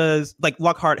 how does like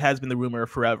Lockhart has been the rumor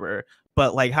forever,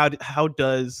 but like how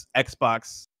does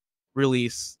Xbox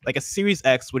release like a Series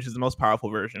X, which is the most powerful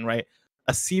version, right?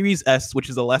 A Series S, which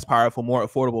is a less powerful, more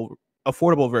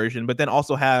affordable version, but then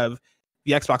also have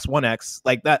the Xbox One X,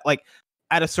 like that. Like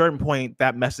at a certain point,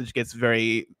 that message gets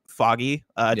very foggy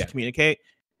to communicate.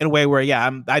 In a way where,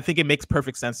 I think it makes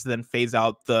perfect sense to then phase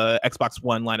out the Xbox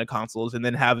One line of consoles and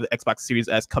then have the Xbox Series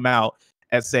S come out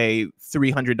at say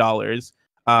 $300,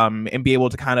 and be able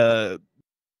to kind of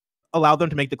allow them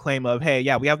to make the claim of, hey,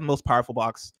 yeah, we have the most powerful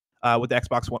box with the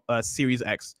Xbox Series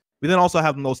X. We then also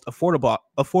have the most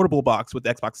affordable box with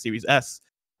the Xbox Series S,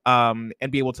 and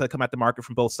be able to come at the market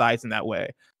from both sides in that way.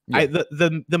 Yeah.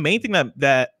 The main thing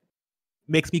that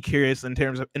makes me curious in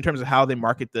terms of how they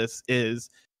market this is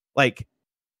like,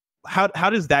 how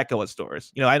does that go at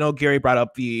stores? I know Gary brought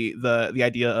up the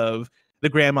idea of the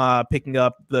grandma picking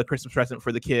up the Christmas present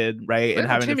for the kid, right? And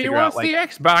having to figure out like the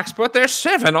Xbox, but there's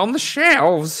 7 on the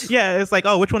shelves. Yeah, it's like,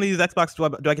 oh, which one of these Xbox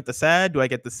do I get the SAD? Do I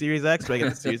get the Series X? Do I get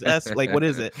the Series S? Like, what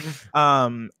is it?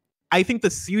 I think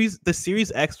the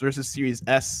Series X versus Series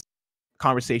S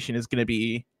conversation is going to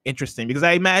be interesting, because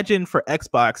I imagine for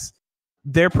Xbox,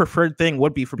 their preferred thing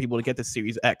would be for people to get the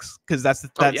Series X, because that's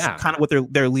kind of what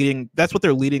they're leading. That's what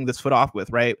they're leading this foot off with,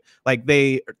 right? Like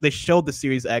they showed the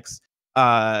Series X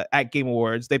at Game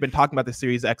Awards. They've been talking about the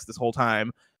Series X this whole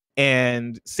time,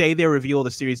 and say they reveal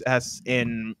the Series S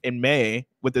in May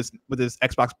with this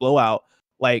Xbox blowout.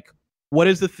 Like, what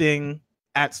is the thing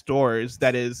at stores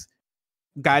that is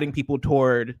guiding people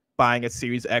toward buying a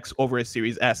Series X over a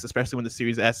Series S, especially when the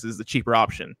Series S is the cheaper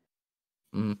option?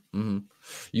 Mm-hmm.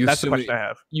 That's the question I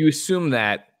have. You assume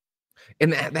that,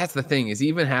 and that's the thing, is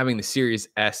even having the Series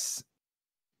S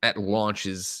at launch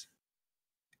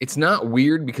it's not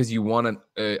weird, because you want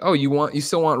to you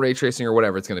still want ray tracing or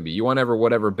whatever it's going to be. You want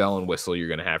whatever bell and whistle you're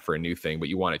going to have for a new thing, but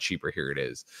you want it cheaper. Here it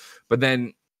is. But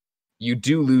then you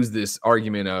do lose this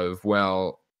argument of,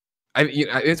 well,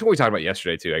 it's what we talked about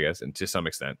yesterday too, I guess, and to some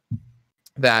extent,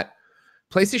 that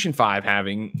PlayStation 5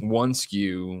 having one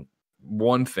SKU,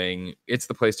 one thing, it's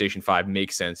the PlayStation 5,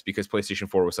 makes sense because PlayStation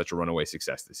 4 was such a runaway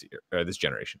success this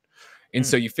generation. And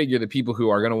so you figure the people who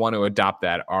are going to want to adopt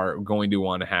that are going to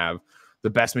want to have the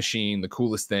best machine, the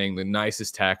coolest thing, the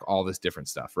nicest tech, all this different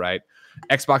stuff, right?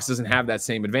 Xbox doesn't have that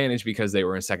same advantage because they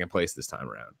were in second place this time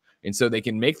around. And so they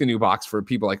can make the new box for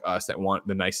people like us that want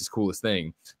the nicest, coolest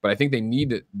thing. But I think they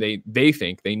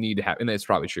think they need to have, and that's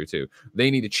probably true too,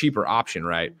 they need a cheaper option,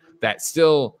 right? That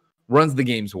still runs the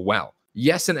games well.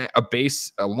 Yes, and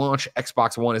a launch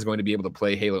Xbox One is going to be able to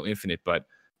play Halo Infinite, but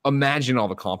imagine all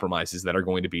the compromises that are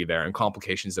going to be there and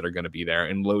complications that are going to be there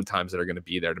and load times that are going to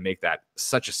be there to make that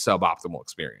such a suboptimal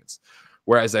experience.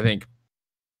 Whereas I think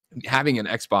having an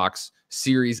Xbox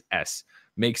Series S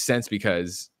makes sense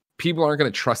because people aren't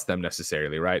going to trust them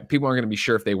necessarily, right? People aren't going to be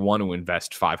sure if they want to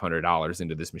invest $500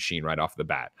 into this machine right off the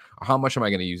bat. Or how much am I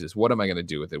going to use this? What am I going to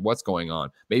do with it? What's going on?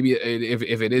 Maybe if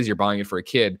it is you're buying it for a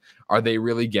kid, are they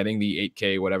really getting the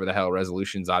 8K, whatever the hell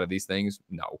resolutions out of these things?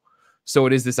 No. So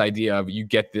it is this idea of you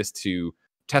get this to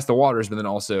test the waters, but then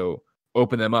also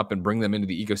open them up and bring them into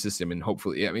the ecosystem. And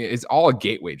hopefully, I mean, it's all a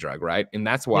gateway drug, right? And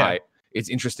that's why it's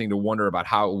interesting to wonder about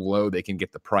how low they can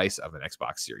get the price of an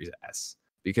Xbox Series S.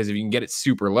 Because if you can get it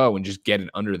super low and just get it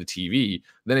under the TV,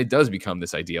 then it does become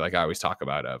this idea, like I always talk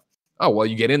about, of, oh, well,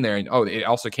 you get in there and, oh, it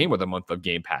also came with a month of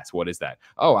Game Pass. What is that?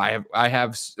 Oh, I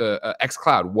have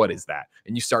xCloud. What is that?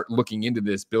 And you start looking into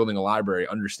this, building a library,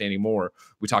 understanding more.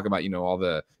 We talk about, all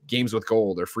the games with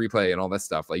gold or free play and all that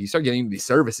stuff. Like, you start getting these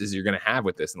services you're going to have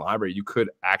with this in the library. You could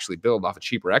actually build off a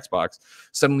cheaper Xbox.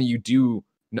 Suddenly you do,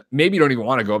 maybe you don't even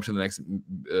want to go up to the next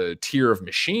tier of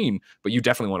machine, but you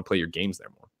definitely want to play your games there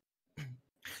more.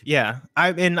 Yeah,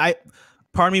 part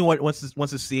of me wants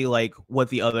to see like what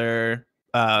the other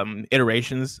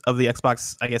iterations of the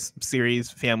Xbox, I guess, series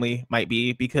family might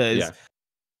be, because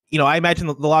I imagine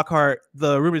the Lockhart,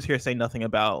 the rumors here say nothing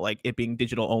about like it being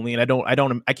digital only, and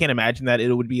I can't imagine that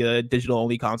it would be a digital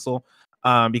only console,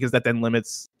 because that then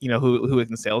limits who it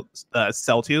can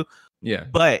sell to. Yeah,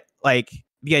 but like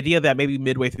the idea that maybe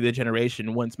midway through the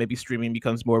generation, once maybe streaming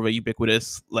becomes more of a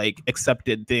ubiquitous, like,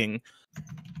 accepted thing,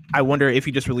 I wonder if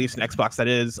you just release an Xbox that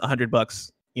is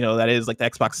 $100, that is like the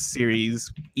Xbox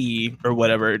Series E or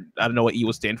whatever. I don't know what E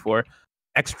will stand for.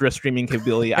 Extra streaming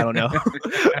capability. I don't know.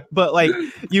 But like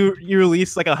you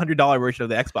release like $100 version of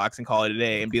the Xbox and call it a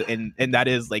day, and that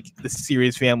is like the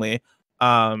Series family.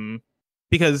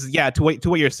 Because to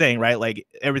what you're saying, right? Like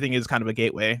everything is kind of a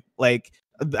gateway. Like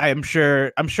I'm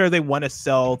sure they want to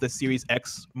sell the Series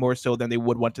X more so than they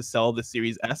would want to sell the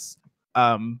Series S.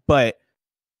 But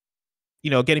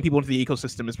getting people into the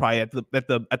ecosystem is probably at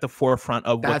the forefront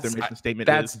of what their mission statement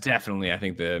is. That's definitely, I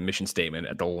think, the mission statement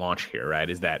at the launch here, right?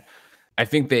 Is that I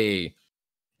think they,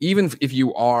 even if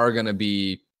you are going to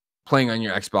be playing on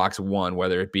your Xbox One,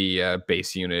 whether it be a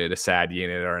base unit, a SAD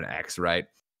unit, or an X, right?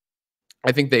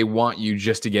 I think they want you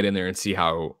just to get in there and see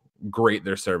how great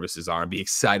their services are and be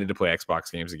excited to play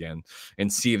Xbox games again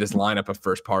and see this lineup of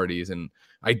first parties. And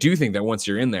I do think that once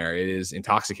you're in there, it is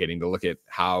intoxicating to look at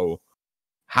how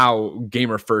how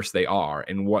gamer first they are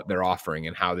and what they're offering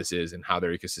and how this is and how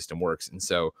their ecosystem works. And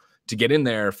so to get in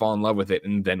there, fall in love with it,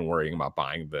 and then worrying about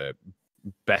buying the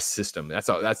best system, that's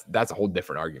a whole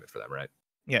different argument for them, right?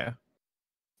 Yeah.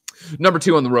 Number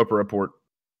 2 on the Roper Report.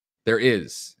 There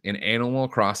is an Animal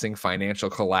Crossing financial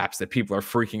collapse that people are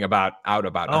freaking out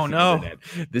about on the internet.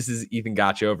 This is Ethan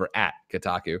Gach over at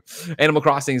Kotaku. Animal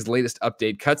Crossing's latest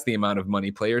update cuts the amount of money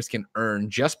players can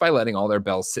earn just by letting all their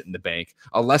bells sit in the bank.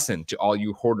 A lesson to all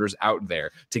you hoarders out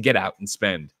there to get out and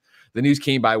spend. The news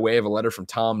came by way of a letter from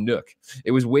Tom Nook.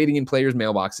 It was waiting in players'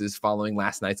 mailboxes following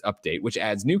last night's update, which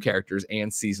adds new characters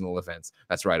and seasonal events.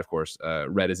 That's right, of course.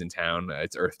 Red is in town.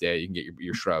 It's Earth Day. You can get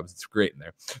your shrubs. It's great in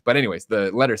there. But anyways,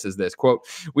 the letter says this, quote,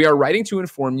 "We are writing to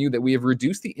inform you that we have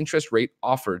reduced the interest rate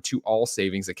offered to all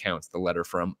savings accounts." The letter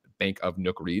from Bank of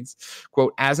Nook reads,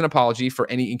 quote, "As an apology for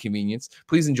any inconvenience,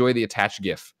 please enjoy the attached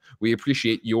GIF. We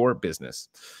appreciate your business."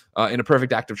 In a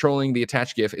perfect act of trolling, the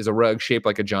attached GIF is a rug shaped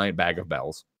like a giant bag of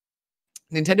bells.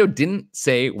 Nintendo didn't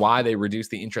say why they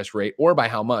reduced the interest rate or by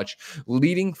how much,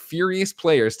 leading furious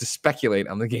players to speculate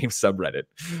on the game's subreddit.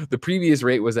 The previous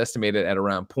rate was estimated at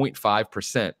around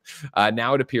 0.5%.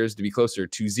 Now it appears to be closer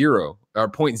to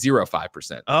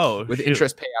 0.05%. Oh, with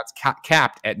interest payouts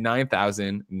capped at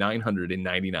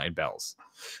 9,999 bells.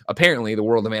 Apparently, the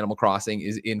world of Animal Crossing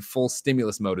is in full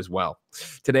stimulus mode as well.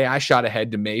 Today, I shot ahead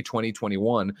to May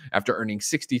 2021 after earning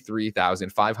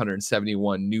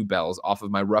 63,571 new bells off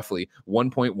of my roughly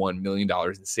 $1.1 million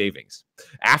in savings.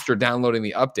 After downloading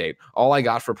the update, all I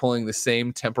got for pulling the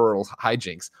same temporal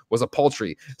hijinks was a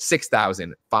paltry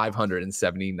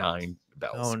 6,579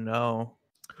 bells. Oh, no.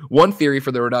 One theory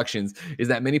for the reductions is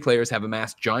that many players have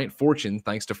amassed giant fortunes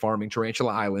thanks to farming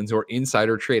Tarantula Islands or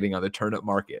insider trading on the turnip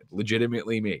market.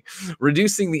 Legitimately me.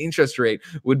 Reducing the interest rate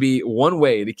would be one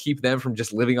way to keep them from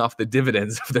just living off the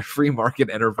dividends of their free market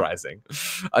enterprising.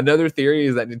 Another theory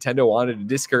is that Nintendo wanted to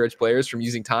discourage players from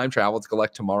using time travel to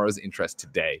collect tomorrow's interest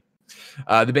today.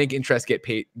 The bank interest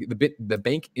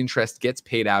gets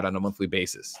paid out on a monthly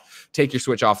basis. Take your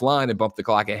Switch offline and bump the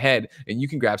clock ahead, and you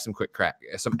can grab some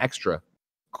extra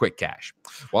quick cash.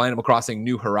 While Animal Crossing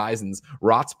New Horizons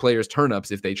rots players'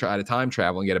 turnips if they try to time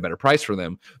travel and get a better price for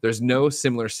them, there's no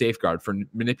similar safeguard for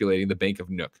manipulating the Bank of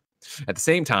Nook. At the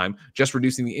same time, just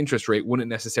reducing the interest rate wouldn't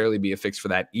necessarily be a fix for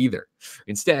that either.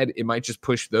 Instead, it might just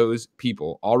push those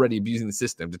people already abusing the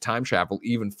system to time travel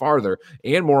even farther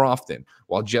and more often,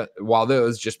 while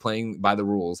those just playing by the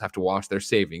rules have to watch their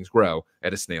savings grow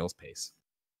at a snail's pace.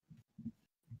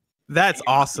 That's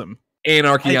awesome.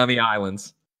 Anarchy on the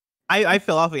islands. I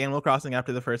fell off of Animal Crossing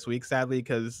after the first week, sadly,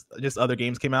 because just other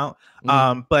games came out.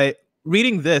 Mm. But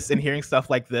reading this and hearing stuff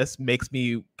like this makes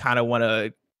me kind of want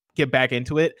to get back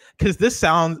into it, because this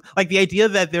sounds like the idea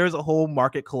that there's a whole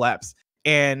market collapse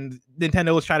and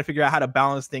Nintendo was trying to figure out how to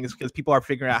balance things because people are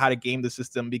figuring out how to game the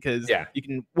system, because you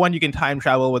can time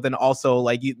travel, but then also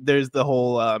like there's the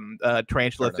whole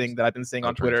tarantula thing that I've been seeing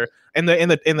on Twitter in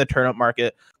the turnip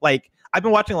market. Like I've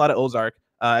been watching a lot of Ozark,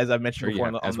 as I've mentioned before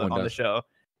on the show.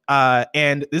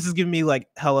 And this is giving me like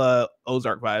hella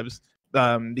Ozark vibes,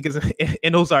 because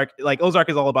in Ozark, like Ozark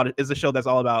is a show that's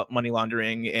all about money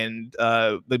laundering and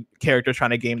the characters trying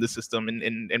to game the system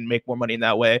and make more money in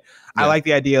that way. I like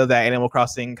the idea that Animal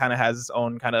Crossing kind of has its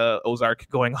own kind of Ozark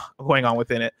going on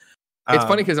within it. It's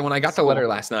funny because when I got the letter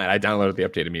last night, I downloaded the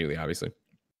update immediately, obviously,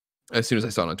 as soon as I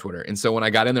saw it on Twitter. And so when I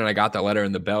got in there and I got that letter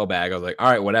in the bell bag, I was like, all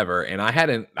right, whatever. And I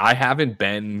haven't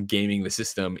been gaming the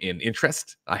system in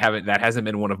interest. That hasn't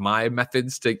been one of my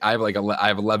methods I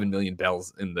have 11 million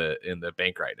bells in the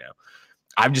bank right now.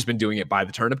 I've just been doing it by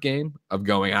the turnip game of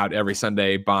going out every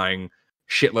Sunday, buying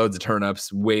shitloads of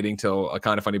turnips, waiting till a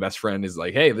kind of funny best friend is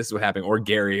like, hey, this is what happened. Or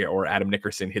Gary or Adam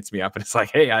Nickerson hits me up and it's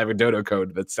like, hey, I have a dodo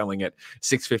code that's selling at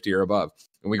 $6.50 or above.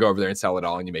 And we go over there and sell it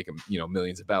all and you make them,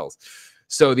 millions of bells.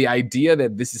 So the idea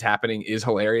that this is happening is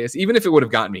hilarious, even if it would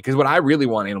have gotten me, because what I really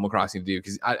want Animal Crossing to do,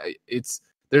 because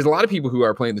there's a lot of people who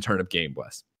are playing the turnip game,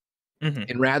 Bless. Mm-hmm.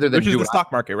 And rather than which is the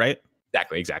stock market, right?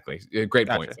 Exactly. Great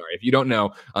point. Sorry. If you don't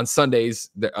know, on Sundays,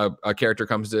 a character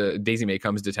Daisy May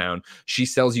comes to town. She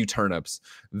sells you turnips.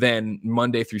 Then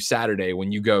Monday through Saturday,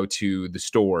 when you go to the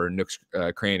store, Nook's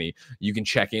Cranny, you can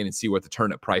check in and see what the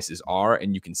turnip prices are,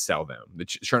 and you can sell them. The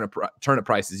turnip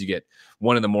prices, you get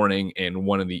one in the morning and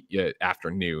one in the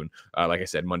afternoon. Like I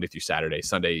said, Monday through Saturday.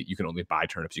 Sunday, you can only buy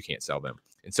turnips. You can't sell them.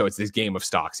 And so it's this game of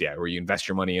stocks, where you invest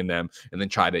your money in them and then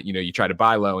you try to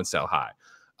buy low and sell high.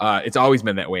 It's always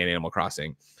been that way in Animal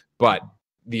Crossing, but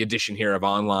the addition here of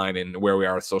online and where we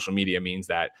are with social media means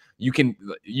that you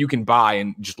can buy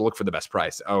and just look for the best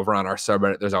price. Over on our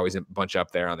subreddit, there's always a bunch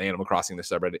up there on the Animal Crossing, the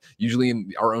subreddit. Usually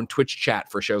in our own Twitch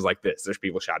chat for shows like this, there's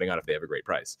people shouting out if they have a great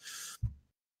price.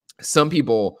 Some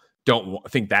people don't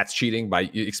think that's cheating by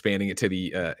expanding it to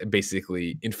the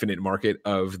basically infinite market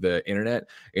of the internet,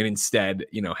 and instead,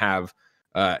 have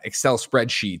Excel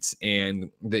spreadsheets,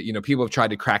 and that people have tried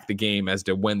to crack the game as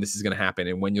to when this is going to happen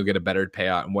and when you'll get a better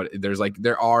payout, and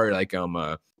there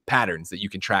are patterns that you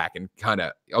can track and kind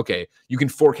of you can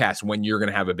forecast when you're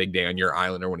going to have a big day on your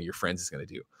island or one of your friends is going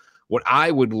to do. What I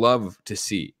would love to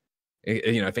see,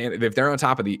 if they're on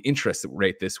top of the interest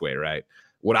rate this way, right?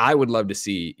 What I would love to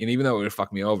see, and even though it would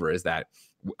fuck me over, is that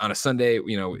on a Sunday,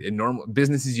 in normal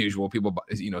business as usual, people,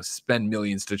 spend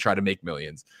millions to try to make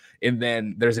millions. And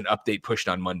then there's an update pushed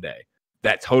on Monday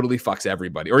that totally fucks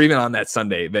everybody. Or even on that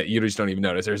Sunday that you just don't even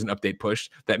notice, there's an update push.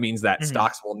 That means that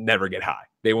stocks will never get high.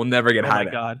 They will never get high.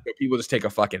 God. People just take a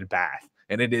fucking bath.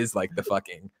 And it is like the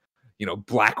fucking,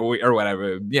 Black Week or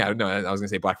whatever. Yeah, no, I was going to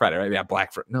say Black Friday, right? Yeah,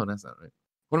 no, that's not right.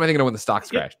 What am I thinking of when the stocks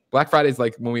crash? Black Friday is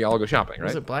like when we all go shopping, right?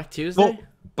 Was it Black Tuesday? Well,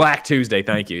 Black Tuesday.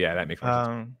 Thank you. Yeah, that makes more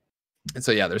sense. And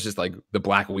so, there's just like the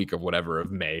Black Week of whatever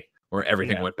of May where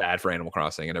everything went bad for Animal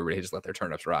Crossing and everybody just let their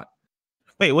turnips rot.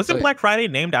 Wait, wasn't Black Friday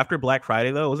named after Black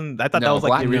Friday though? I thought that was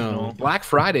like the original. No. Black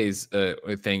Friday's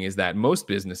thing is that most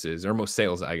businesses or most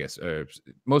sales, I guess,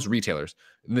 most retailers,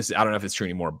 and this I don't know if it's true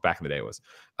anymore. Back in the day, it was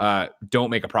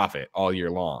don't make a profit all year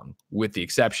long, with the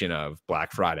exception of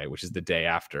Black Friday, which is the day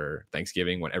after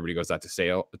Thanksgiving when everybody goes out to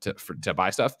sale to buy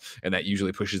stuff, and that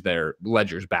usually pushes their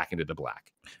ledgers back into the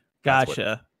black.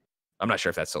 Gotcha. I'm not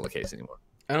sure if that's still the case anymore.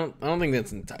 I don't think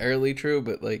that's entirely true,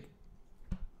 but like.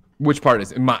 Which part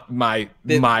is my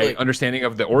understanding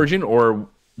of the origin, or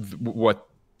what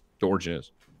the origin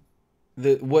is?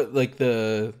 It's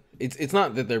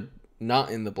not that they're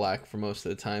not in the black for most of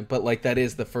the time, but like that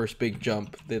is the first big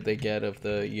jump that they get of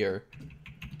the year.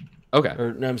 Okay.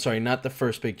 Or no, I'm sorry, not the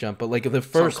first big jump, but like the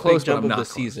first big jump of the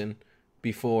season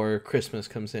before Christmas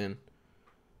comes in.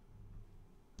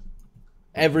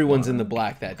 Everyone's in the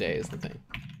black that day is the thing.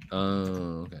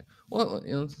 Oh, okay. Well,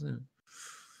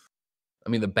 I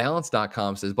mean, the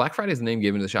balance.com says Black Friday is the name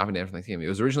given to the shopping day after Thanksgiving. It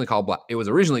was originally called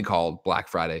Black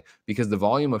Friday because the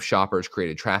volume of shoppers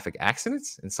created traffic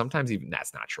accidents, and sometimes even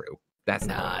that's not true. It's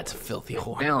a filthy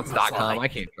whore. Balance.com, I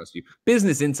can't trust you.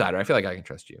 Business Insider, I feel like I can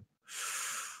trust you.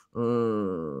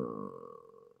 Oh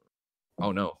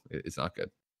no, it's not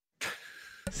good.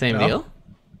 Same deal.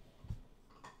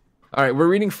 All right, we're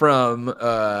reading from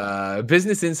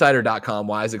businessinsider.com.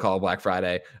 Why is it called Black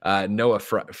Friday? Noah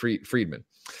Friedman.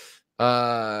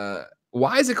 Why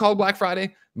is it called Black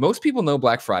Friday? Most people know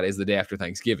Black Friday is the day after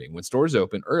Thanksgiving, when stores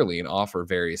open early and offer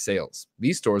various sales.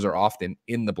 These stores are often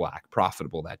in the black,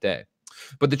 profitable that day.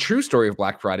 But the true story of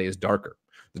Black Friday is darker.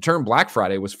 The term Black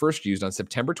Friday was first used on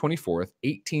September 24th,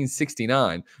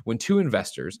 1869, when two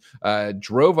investors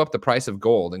drove up the price of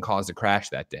gold and caused a crash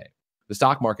that day. The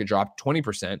stock market dropped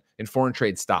 20% and foreign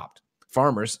trade stopped.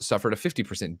 Farmers suffered a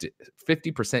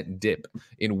 50% dip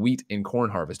in wheat and corn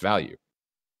harvest value.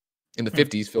 In the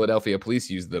 50s, Philadelphia police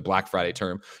used the Black Friday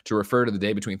term to refer to the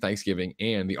day between Thanksgiving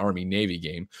and the Army-Navy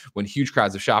game, when huge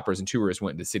crowds of shoppers and tourists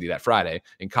went into the city that Friday,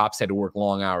 and cops had to work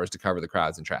long hours to cover the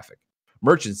crowds and traffic.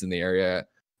 Merchants in the area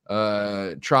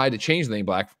tried to change the name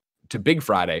Black to Big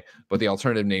Friday, but the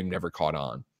alternative name never caught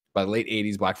on. By the late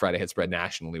 80s, Black Friday had spread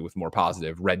nationally with more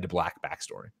positive red to black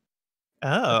backstory.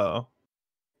 Oh.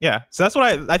 Yeah, so that's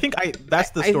what I think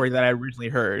that's the story that I originally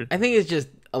heard. I think it's just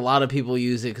a lot of people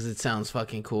use it because it sounds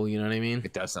fucking cool. You know what I mean?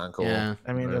 It does sound cool. Yeah,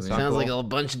 I mean, it sounds like a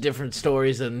bunch of different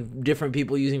stories and different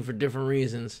people using for different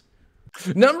reasons.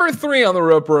 Number 3 on the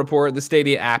Roper Report, the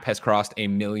Stadia app has crossed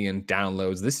 1 million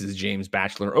downloads. This is James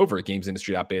Batchelor over at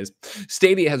GamesIndustry.biz.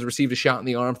 Stadia has received a shot in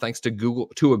the arm thanks to a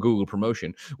Google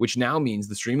promotion, which now means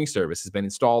the streaming service has been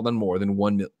installed more than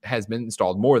 1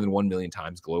 million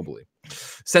times globally.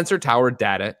 Sensor Tower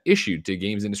data issued to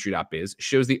GamesIndustry.biz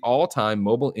shows the all-time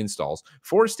mobile installs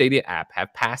for Stadia app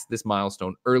have passed this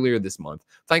milestone earlier this month,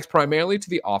 thanks primarily to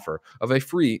the offer of a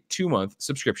free 2-month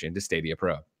subscription to Stadia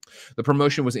Pro. The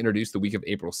promotion was introduced the week of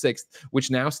April 6th, which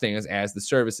now stands as the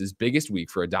service's biggest week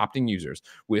for adopting users,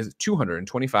 with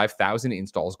 225,000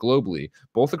 installs globally,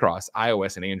 both across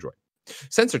iOS and Android.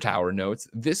 Sensor Tower notes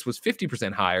this was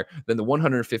 50% higher than the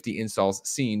 150 installs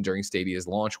seen during Stadia's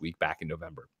launch week back in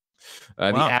November.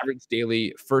 The average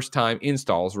daily first-time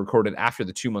installs recorded after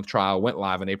the 2-month trial went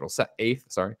live on April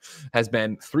 8th, has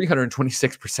been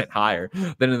 326% higher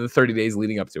than in the 30 days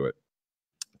leading up to it.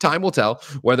 Time will tell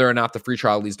whether or not the free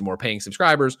trial leads to more paying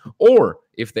subscribers, or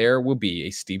if there will be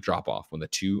a steep drop-off when the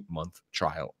 2-month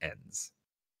trial ends.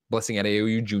 Blessing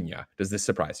Adeoye Jr. Does this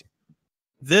surprise you?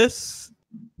 This,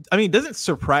 I mean, it doesn't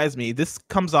surprise me. This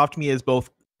comes off to me as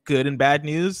both good and bad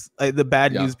news. Like the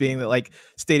bad news being that like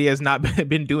Stadia has not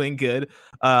been doing good,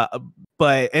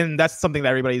 and that's something that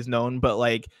everybody's known. But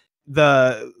like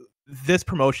this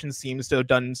promotion seems to have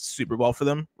done super well for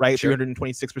them, right?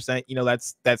 326%. You know,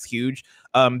 that's huge.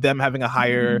 Them having a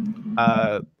higher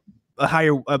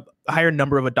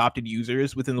number of adopted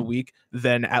users within the week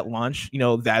than at launch, you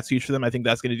know, that's huge for them. I think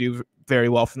that's going to do very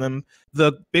well for them.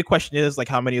 The big question is like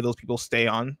how many of those people stay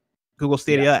on Google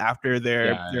Stadia after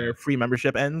their free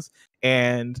membership ends.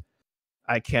 And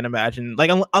I can't imagine like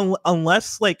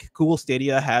unless like Google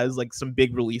Stadia has like some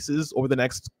big releases over the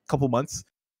next couple months,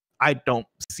 I don't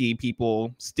see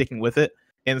people sticking with it.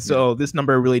 And so this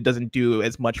number really doesn't do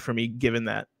as much for me given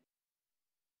that.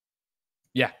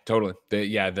 Yeah, totally.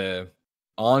 The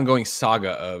ongoing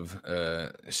saga of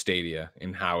Stadia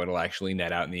and how it'll actually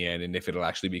net out in the end and if it'll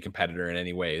actually be a competitor in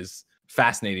any way is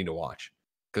fascinating to watch.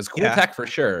 Because cool tech for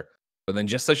sure, but then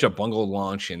just such a bungled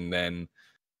launch and then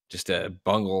just a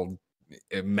bungled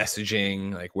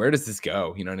messaging. Like, where does this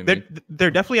go? You know what I mean?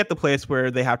 They're definitely at the place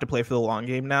where they have to play for the long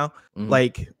game now.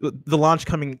 Like the launch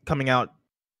coming out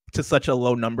to such a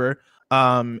low number,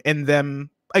 and them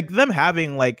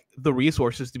having like the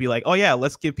resources to be like, oh yeah,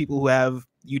 let's give people who have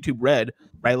YouTube Red,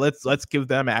 right? Let's give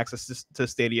them access to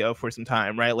Stadia for some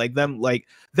time, right? Like them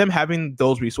having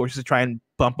those resources to try and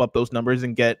bump up those numbers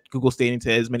and get Google Stadia into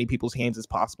as many people's hands as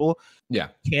possible. Yeah,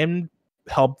 can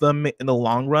help them in the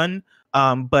long run.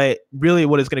 But really,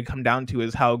 what it's going to come down to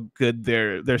is how good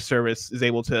their service is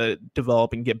able to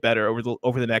develop and get better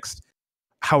over the next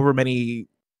however many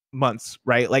months,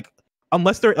 right? Like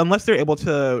unless they're able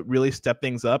to really step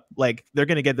things up, like they're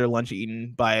going to get their lunch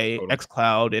eaten by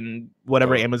xCloud and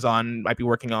whatever Amazon might be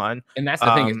working on. And that's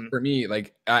the thing is, for me,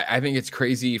 like I think it's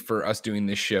crazy for us doing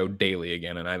this show daily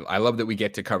again, and I love that we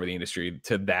get to cover the industry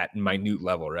to that minute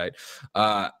level, right?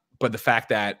 But the fact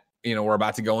that, you know, we're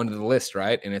about to go into the list,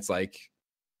 right? And it's like,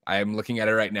 I'm looking at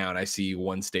it right now and I see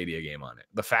one Stadia game on it.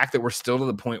 The fact that we're still to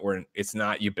the point where it's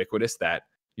not ubiquitous that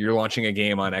you're launching a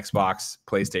game on Xbox,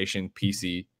 PlayStation,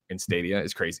 PC, and Stadia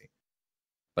is crazy.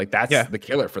 Like that's the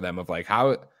killer for them of like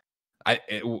how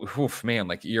man,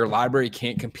 like your library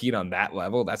can't compete on that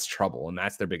level. That's trouble. And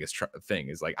that's their biggest thing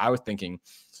is like, I was thinking,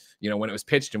 you know, when it was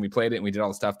pitched and we played it and we did all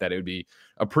the stuff that it would be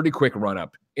a pretty quick run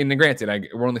up. And granted,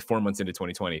 we're only 4 months into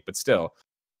 2020, but still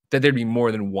that there'd be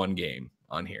more than one game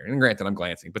on here. And granted, I'm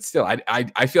glancing, but still,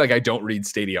 I feel like I don't read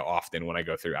Stadia often when I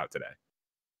go throughout today.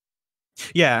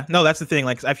 Yeah, no, that's the thing.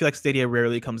 Like, I feel like Stadia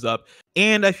rarely comes up,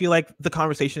 and I feel like the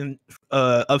conversation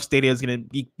of Stadia is going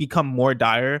to become more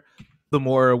dire the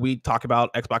more we talk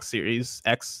about Xbox Series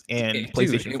X and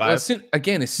PlayStation 5. As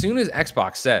soon as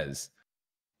Xbox says,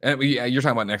 you're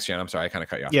talking about next gen. I'm sorry, I kind of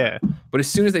cut you off. Yeah, but as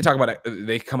soon as they talk about it,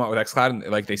 they come out with xCloud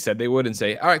and like they said they would, and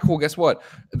say, all right, cool. Guess what?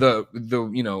 The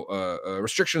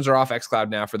restrictions are off xCloud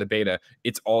now for the beta.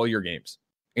 It's all your games,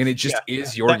 and it just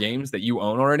is your games that you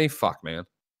own already. Fuck, man.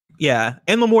 Yeah,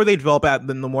 and the more they develop at,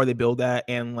 then the more they build that,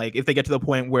 and like if they get to the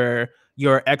point where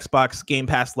your Xbox Game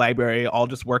Pass library all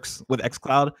just works with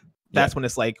xCloud, that's when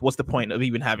it's like, what's the point of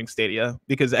even having Stadia?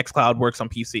 Because xCloud works on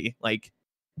PC. Like,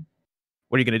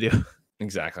 what are you gonna do?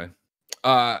 Exactly.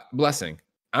 Blessing,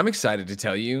 I'm excited to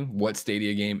tell you what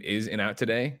Stadia game is in out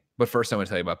today. But first, I want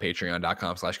to tell you about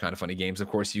patreon.com/kindoffunnygames. Of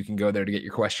course, you can go there to get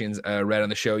your questions read on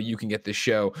the show. You can get the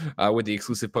show with the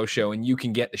exclusive post show, and you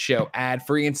can get the show ad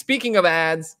free. And speaking of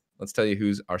ads, let's tell you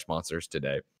who's our sponsors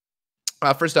today.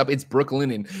 First up, it's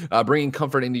Brooklinen. Bringing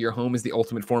comfort into your home is the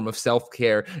ultimate form of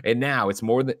self-care, and now it's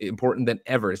more important than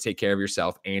ever to take care of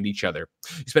yourself and each other.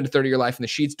 You spend a third of your life in the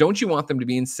sheets. Don't you want them to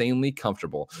be insanely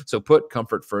comfortable? So put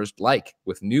comfort first, like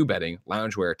with new bedding,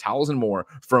 loungewear, towels, and more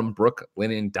from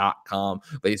brooklinen.com.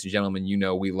 Ladies and gentlemen, you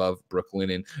know we love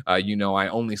Brooklinen. You know I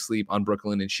only sleep on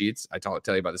Brooklinen sheets. I tell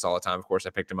you about this all the time. Of course,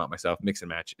 I picked them out myself. Mix and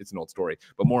match. It's an old story.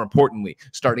 But more importantly,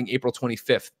 starting April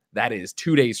 25th, that is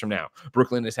 2 days from now,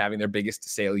 Brooklinen is having their biggest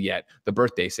sale yet, the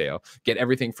birthday sale. Get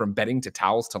everything from bedding to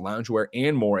towels to loungewear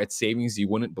and more at savings you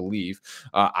wouldn't believe.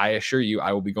 I assure you,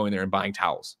 I will be going there and buying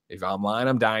towels. If I'm lying,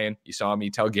 I'm dying. You saw me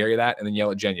tell Gary that and then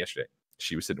yell at Jen yesterday.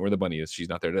 She was sitting where the bunny is. She's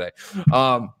not there today.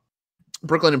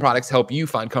 Brooklinen products help you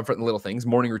find comfort in the little things,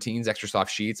 morning routines, extra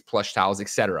soft sheets, plush towels,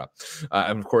 etc.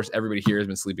 And of course, everybody here has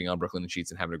been sleeping on Brooklinen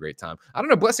sheets and having a great time. I don't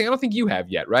know, Blessing, I don't think you have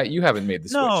yet, right? You haven't made the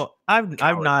switch. No, I've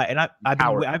not, and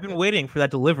I've been waiting for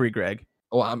that delivery, Greg.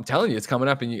 Well, I'm telling you, it's coming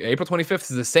up. And April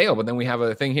 25th is the sale, but then we have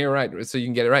a thing here, right? So you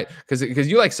can get it right. Because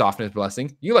you like softness,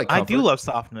 Blessing. You like comfort. I do love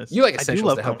softness. You like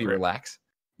essentials to help you relax.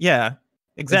 Yeah,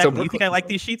 exactly. So you think I like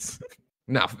these sheets?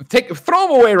 No, throw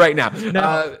them away right now.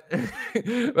 No.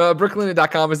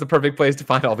 Brooklinen.com is the perfect place to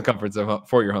find all the comforts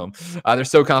for your home. They're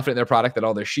so confident in their product that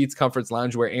all their sheets, comforts,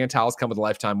 loungewear, and towels come with a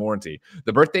lifetime warranty.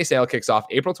 The birthday sale kicks off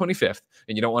April 25th,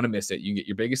 and you don't want to miss it. You can get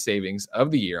your biggest savings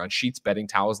of the year on sheets, bedding,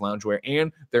 towels, loungewear,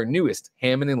 and their newest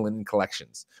Hammond and Linen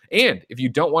collections. And if you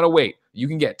don't want to wait, you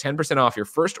can get 10% off your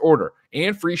first order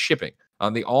and free shipping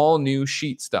on the all-new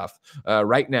sheet stuff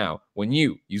right now when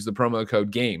you use the promo code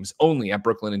GAMES only at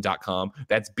brooklinen.com.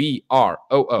 That's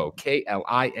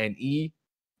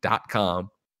BROOKLINE.com.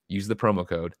 Use the promo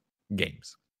code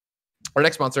GAMES. Our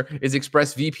next sponsor is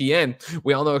ExpressVPN.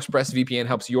 We all know ExpressVPN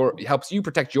helps you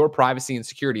protect your privacy and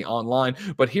security online,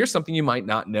 but here's something you might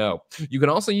not know. You can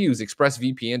also use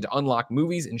ExpressVPN to unlock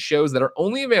movies and shows that are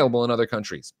only available in other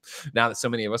countries. Now that so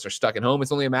many of us are stuck at home,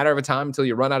 it's only a matter of time until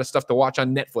you run out of stuff to watch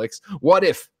on Netflix. What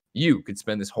if you could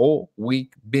spend this whole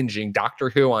week binging Doctor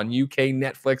Who on UK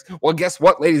Netflix? Well, guess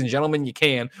what, ladies and gentlemen? You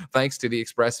can, thanks to the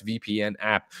ExpressVPN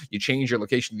app. You change your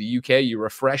location to the UK, you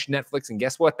refresh Netflix, and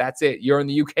guess what? That's it. You're in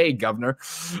the UK, governor.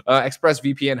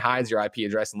 ExpressVPN hides your IP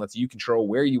address and lets you control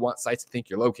where you want sites to think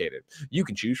you're located. You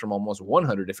can choose from almost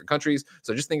 100 different countries,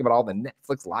 so just think about all the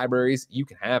Netflix libraries you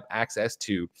can have access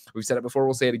to. We've said it before,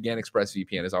 we'll say it again.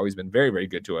 ExpressVPN has always been very, very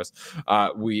good to us.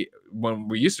 When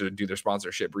we used to do their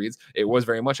sponsorship reads, it was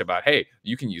very much about, hey,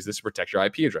 you can use this to protect your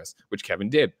IP address, which Kevin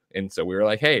did. And so we were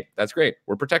like, hey, that's great.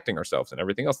 We're protecting ourselves and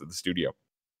everything else at the studio.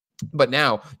 But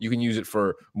now you can use it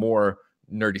for more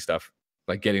nerdy stuff,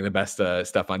 like getting the best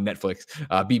stuff on Netflix,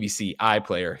 BBC,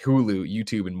 iPlayer, Hulu,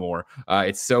 YouTube, and more.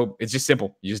 It's just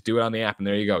simple. You just do it on the app, and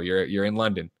there you go. You're in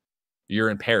London. You're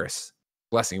in Paris.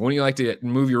 Blessing. Wouldn't you like to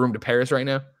move your room to Paris right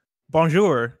now?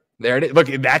 Bonjour. There it is. Look,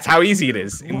 that's how easy it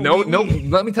is. No,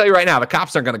 let me tell you right now, the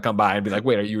cops aren't going to come by and be like,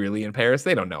 wait, are you really in Paris?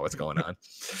 They don't know what's going on.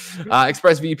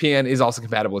 ExpressVPN is also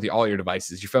compatible with all your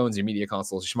devices, your phones, your media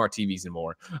consoles, your smart TVs, and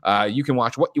more. You can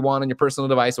watch what you want on your personal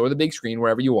device or the big screen,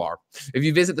 wherever you are. If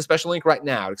you visit the special link right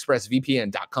now at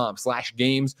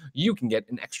expressvpn.com/games, you can get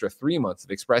an extra 3 months of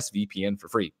ExpressVPN for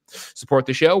free. Support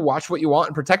the show, watch what you want,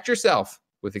 and protect yourself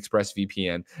with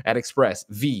ExpressVPN at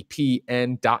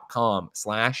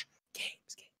expressvpn.com/games.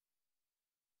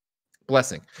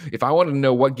 Blessing. If I wanted to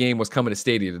know what game was coming to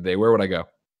Stadia today, where would I go?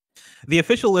 The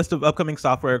official list of upcoming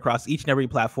software across each and every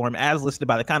platform, as listed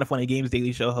by the Kind of Funny Games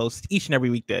Daily Show host each and every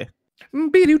weekday. Yeah.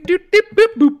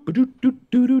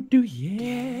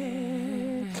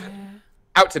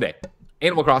 Out today.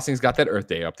 Animal Crossing's got that Earth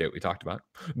Day update we talked about.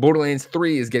 Borderlands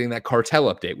 3 is getting that cartel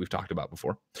update we've talked about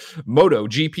before. Moto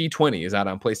GP20 is out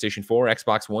on PlayStation 4,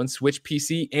 Xbox One, Switch,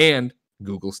 PC, and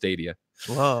Google Stadia.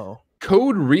 Whoa.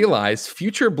 Code Realize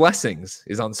Future Blessings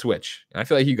is on Switch. And I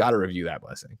feel like you got to review that,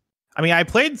 Blessing. I mean, I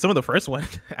played some of the first one,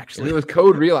 actually. If it was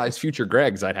Code Realize Future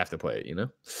Greg's, I'd have to play it, you know?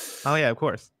 Oh, yeah, of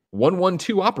course.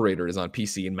 112 Operator is on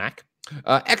PC and Mac.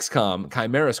 XCOM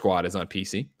Chimera Squad is on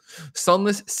PC.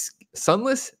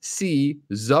 Sunless Sea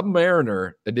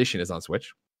Submariner Edition is on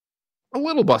Switch.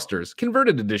 Little Busters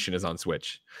Converted Edition is on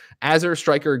Switch. Azure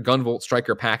Striker Gunvolt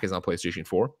Striker Pack is on PlayStation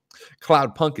 4.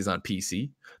 Cloud Punk is on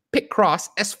PC. Picross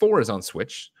S4 is on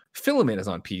Switch. Filament is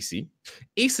on PC.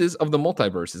 Aces of the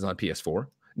Multiverse is on PS4.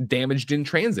 Damaged in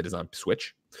Transit is on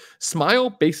Switch.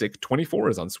 Smile Basic 24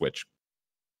 is on Switch.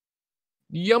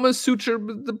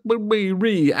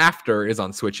 Yamasutra After is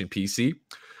on Switch and PC.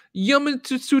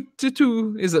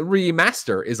 Yamasutra is a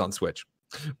remaster is on Switch.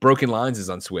 Broken Lines is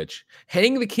on Switch.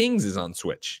 Hang the Kings is on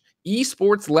Switch.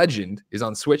 Esports Legend is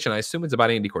on Switch, and I assume it's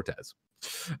about Andy Cortez.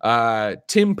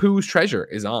 Tim Pooh's Treasure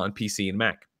is on PC and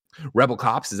Mac. Rebel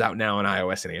Cops is out now on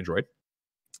iOS and Android.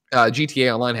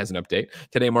 GTA Online has an update.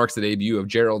 Today marks the debut of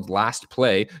Gerald's Last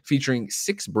Play, featuring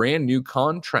 6 brand new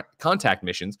contact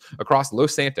missions across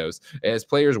Los Santos as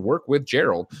players work with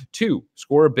Gerald to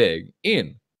score big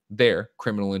in their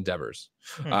criminal endeavors.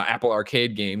 Apple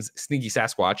Arcade games, Sneaky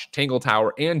Sasquatch, Tangle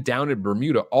Tower, and Down in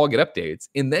Bermuda all get updates.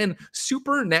 And then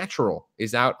Supernatural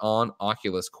is out on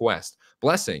Oculus Quest.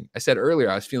 Blessing, I said earlier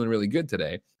I was feeling really good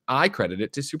today. I credit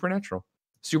it to Supernatural.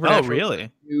 Supernatural, oh,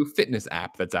 really? New fitness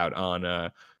app that's out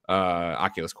on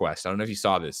Oculus Quest. I don't know if you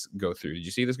saw this go through. Did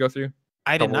you see this go through?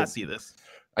 I did not see this.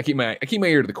 I keep my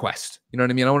ear to the Quest. You know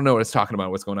what I mean? I want to know what it's talking about,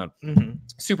 what's going on. Mm-hmm.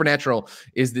 Supernatural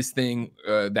is this thing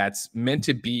that's meant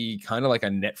to be kind of like a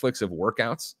Netflix of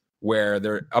workouts, where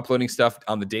they're uploading stuff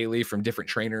on the daily from different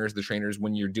trainers. The trainers,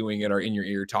 when you're doing it, are in your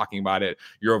ear talking about it.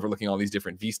 You're overlooking all these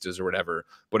different vistas or whatever,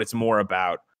 but it's more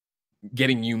about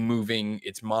getting you moving.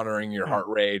 It's monitoring your heart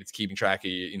rate. It's keeping track of,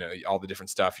 you know, all the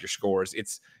different stuff, your scores.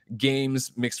 It's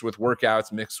games mixed with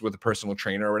workouts, mixed with a personal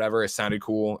trainer or whatever. It sounded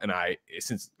cool. And I,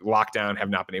 since lockdown, have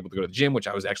not been able to go to the gym, which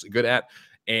I was actually good at.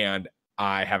 And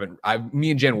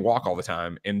me and Jen walk all the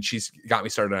time, and she's got me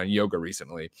started on yoga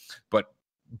recently, but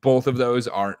both of those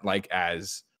aren't like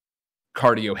as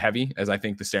cardio heavy as I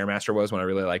think the Stairmaster was when I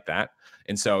really liked that.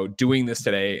 And so doing this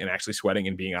today and actually sweating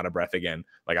and being out of breath again,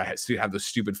 like I have those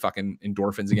stupid fucking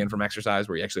endorphins again from exercise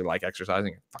where you actually like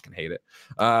exercising. I fucking hate it.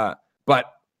 But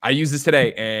I used this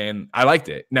today and I liked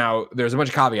it. Now there's a bunch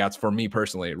of caveats for me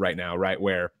personally right now, right?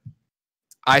 Where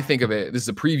I think of it, this is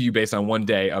a preview based on one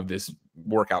day of this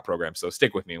workout program. So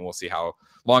stick with me and we'll see how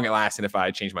long it lasts and if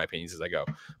I change my opinions as I go.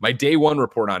 My day one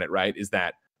report on it, right, is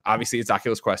that obviously it's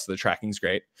Oculus Quest, so the tracking's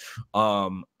great.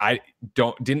 I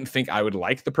didn't think I would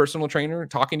like the personal trainer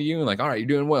talking to you and like, all right, you're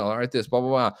doing well. All right, this, blah, blah,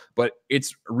 blah. But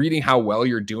it's reading how well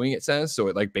you're doing, it says. So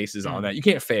it like bases on that. You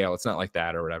can't fail. It's not like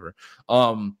that or whatever.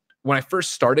 When I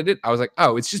first started it, I was like,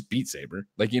 oh, it's just Beat Saber.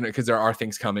 Like, you know, because there are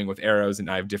things coming with arrows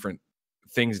and I have different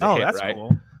things to hit, right?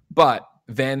 Cool. But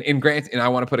then and I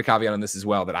want to put a caveat on this as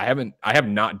well that I have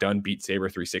not done Beat Saber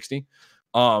 360.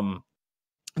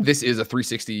 This is a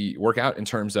 360 workout in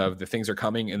terms of the things are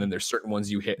coming and then there's certain ones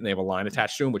you hit and they have a line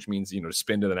attached to them, which means, you know, to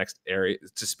spin to the next area,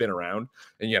 to spin around,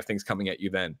 and you have things coming at you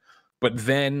then. But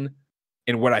then,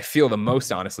 and what I feel the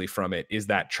most honestly from it is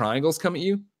that triangles come at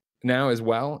you now as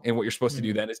well. And what you're supposed to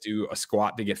do then is do a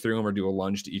squat to get through them or do a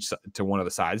lunge to one of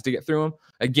the sides to get through them.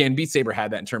 Again, Beat Saber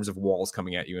had that in terms of walls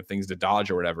coming at you and things to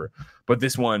dodge or whatever. But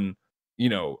this one, you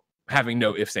know, having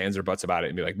no ifs, ands, or buts about it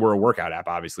and be like, we're a workout app.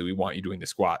 Obviously, we want you doing the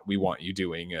squat. We want you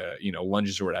doing, you know,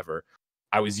 lunges or whatever.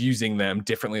 I was using them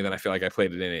differently than I feel like I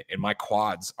played it in it. And my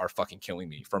quads are fucking killing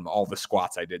me from all the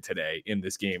squats I did today in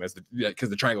this game because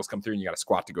the triangles come through and you got to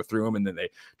squat to go through them. And then they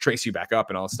trace you back up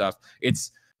and all this stuff.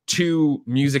 It's to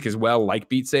music as well, like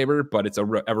Beat Saber, but it's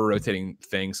a ever rotating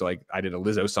thing. So like I did a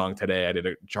Lizzo song today. I did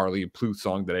a Charlie Pluth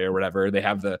song today or whatever. They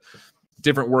have the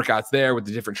different workouts there with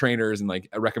the different trainers and like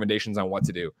recommendations on what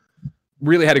to do.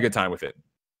 Really had a good time with it.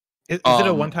 Is it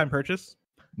a one-time purchase?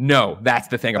 No, that's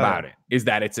the thing about it, is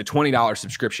that it's a $20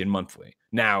 subscription monthly.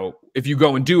 Now, if you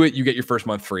go and do it, you get your first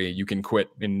month free. You can quit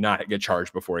and not get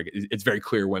charged before it's very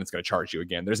clear when it's going to charge you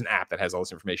again. There's an app that has all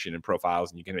this information and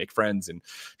profiles, and you can make friends and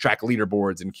track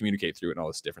leaderboards and communicate through it and all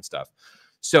this different stuff.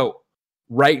 So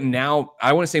right now,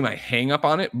 I want to say my hang up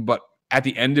on it, but at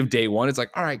the end of day one, it's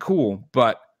like, all right, cool.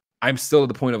 But I'm still at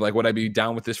the point of like, would I be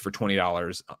down with this for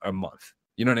 $20 a month?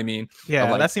 You know what I mean? Yeah,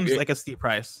 like, that seems like a steep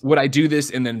price. Would I do this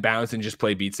and then bounce and just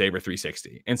play Beat Saber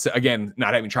 360? And so again,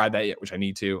 not having tried that yet, which I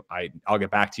need to, I'll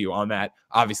get back to you on that.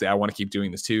 Obviously, I want to keep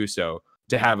doing this too. So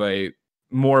to have a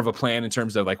more of a plan in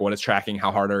terms of like what it's tracking,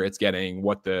 how harder it's getting,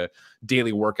 what the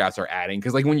daily workouts are adding.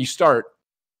 Because like when you start,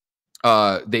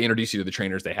 they introduce you to the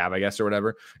trainers they have, I guess, or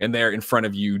whatever, and they're in front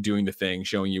of you doing the thing,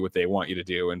 showing you what they want you to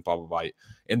do and blah, blah, blah.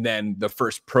 And then the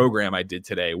first program I did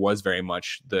today was very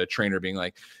much the trainer being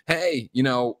like, hey, you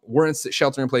know, we're in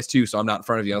shelter in place too, so I'm not in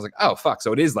front of you. I was like, oh, fuck.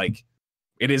 So it is like,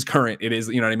 it is current. It is,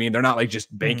 you know what I mean? They're not like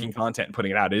just banking content and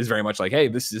putting it out. It is very much like, hey,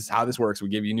 this is how this works. We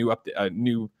give you new, I don't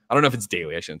know if it's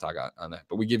daily. I shouldn't talk on that,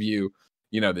 but we give you,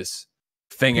 you know, this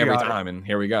thing every time, and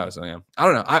here we go. So yeah, I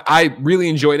don't know. I really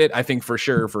enjoyed it. I think for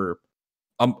sure for,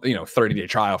 you know, 30-day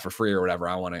trial for free or whatever.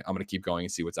 I'm going to keep going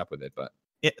and see what's up with it. But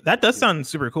that does sound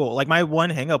super cool. Like my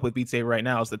one hang up with Beat Saber right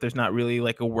now is that there's not really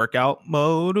like a workout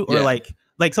mode or like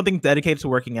something dedicated to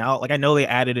working out. Like I know they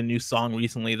added a new song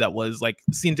recently that was like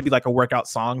seemed to be like a workout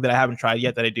song that I haven't tried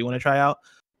yet that I do want to try out.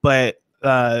 But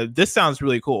this sounds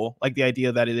really cool. Like the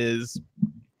idea that it is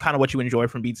kind of what you enjoy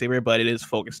from Beat Saber, but it is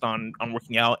focused on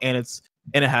working out, and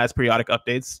it has periodic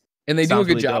updates. And they do a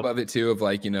good job of it too, of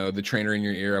like, you know, the trainer in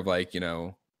your ear of like, you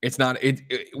know, it's not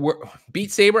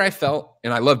Beat Saber. I felt,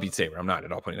 and I love Beat Saber. I'm not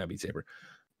at all putting out Beat Saber.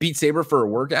 Beat Saber for a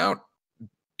workout,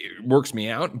 it works me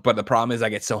out. But the problem is I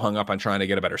get so hung up on trying to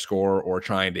get a better score or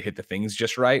trying to hit the things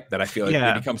just right that I feel like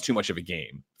it becomes too much of a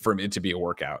game for it to be a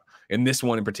workout. And this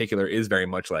one in particular is very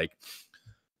much like,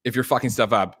 if you're fucking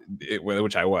stuff up,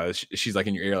 which I was, she's like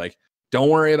in your ear, like, don't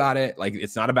worry about it. Like,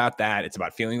 it's not about that. It's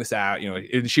about feeling this out. You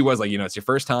know, she was like, you know, it's your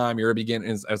first time. You're a beginner.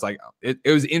 And I was like, it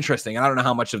was interesting. And I don't know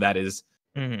how much of that is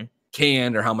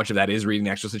canned or how much of that is reading the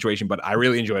actual situation, but I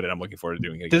really enjoyed it. I'm looking forward to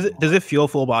doing it again. Does it feel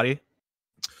full body?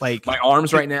 Like my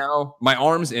arms right now, my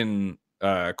arms in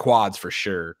quads for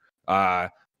sure.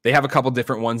 They have a couple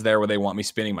different ones there where they want me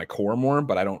spinning my core more,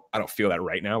 but I don't feel that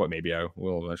right now, but maybe I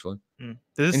will eventually. Does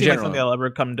this seem like something that'll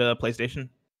ever come to PlayStation?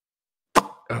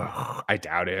 I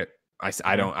doubt it.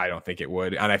 I don't think it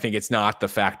would. And I think it's not the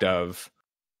fact of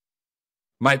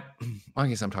I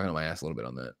guess I'm talking to my ass a little bit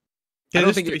on that. I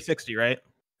don't think 360, right?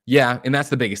 Yeah. And that's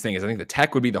the biggest thing is I think the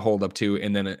tech would be the hold up too.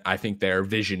 And then I think their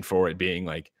vision for it being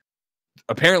like,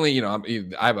 apparently, you know,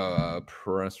 I have a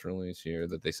press release here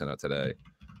that they sent out today.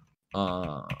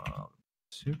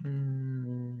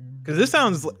 Because this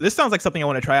sounds like something I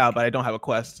want to try out, but I don't have a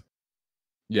Quest.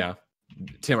 Yeah.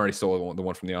 Tim already stole the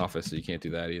one from The Office, so you can't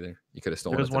do that either. You could have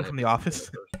stolen. There's one from The Office.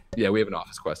 Yeah, we have an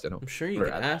Office Quest at home. I'm sure you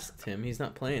can ask Tim. He's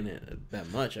not playing it that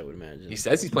much, I would imagine. He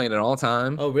says he's playing it all the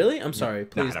time. Oh, really? I'm sorry.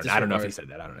 Please. I don't know if he said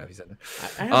that.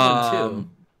 I have one too.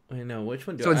 I know. Which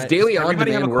one do So it's daily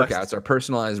on-demand workouts are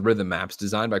personalized rhythm maps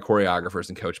designed by choreographers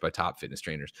and coached by top fitness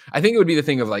trainers. I think it would be the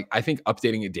thing of like, I think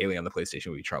updating it daily on the PlayStation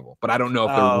would be trouble, but I don't know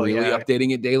if they're really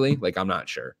updating it daily. Like, I'm not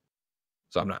sure.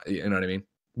 So I'm not, you know what I mean?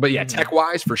 But yeah,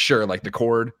 tech-wise, for sure, like the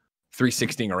cord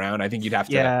 360ing around, I think you'd have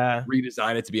to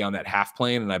redesign it to be on that half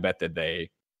plane, and I bet that they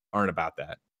aren't about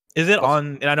that. Is it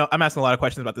on, and I know I'm asking a lot of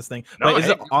questions about this thing, but is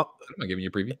it on, I'm not giving you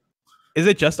a preview. Is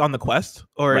it just on the Quest,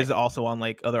 or is it also on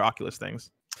like other Oculus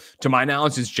things? To my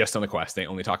knowledge, it's just on the Quest. They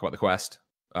only talk about the Quest,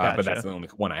 but that's the only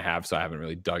one I have, so I haven't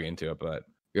really dug into it. But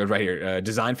it goes right here.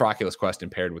 Designed for Oculus Quest and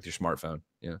paired with your smartphone.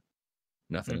 Yeah,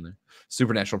 nothing in there.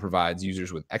 Supernatural provides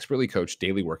users with expertly coached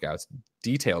daily workouts,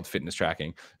 detailed fitness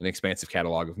tracking, an expansive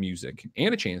catalog of music,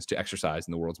 and a chance to exercise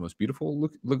in the world's most beautiful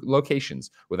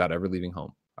locations without ever leaving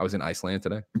home. I was in Iceland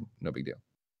today. No big deal.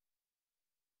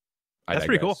 That's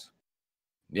pretty cool.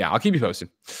 Yeah, I'll keep you posted.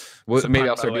 Well, maybe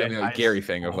I'll start doing a Gary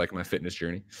thing of like my fitness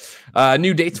journey.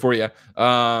 New dates for you.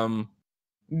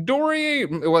 Dory,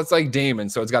 well, it's like Damon,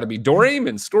 so it's got to be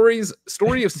Doraemon story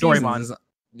of seasons.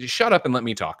 Just shut up and let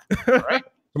me talk. All right.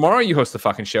 Tomorrow you host the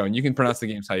fucking show and you can pronounce the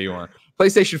games how you want.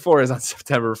 PlayStation 4 is on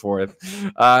September 4th.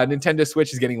 Nintendo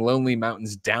Switch is getting Lonely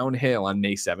Mountains Downhill on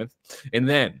May 7th. And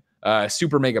then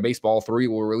Super Mega Baseball 3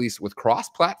 will release with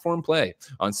cross-platform play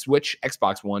on Switch,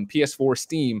 Xbox One, PS4,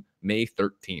 Steam, May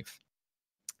 13th.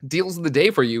 Deals of the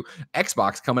day for you.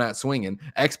 Xbox coming out swinging.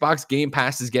 Xbox Game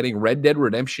Pass is getting Red Dead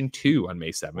Redemption 2 on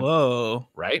May 7th. Whoa.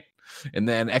 Right? And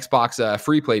then Xbox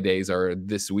free play days are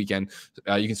this weekend.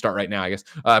 You can start right now, I guess.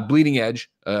 Bleeding Edge,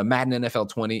 Madden NFL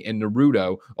 20, and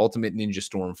Naruto Ultimate Ninja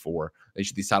Storm 4.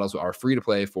 Each of these titles are free to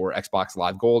play for Xbox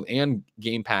Live Gold and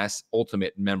Game Pass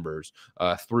Ultimate members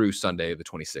through Sunday the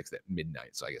 26th at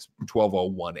midnight. So I guess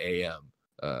 12:01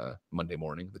 a.m. Monday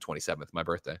morning, the 27th, my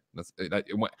birthday.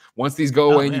 Once these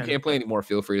go away and you can't play anymore,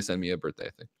 feel free to send me a birthday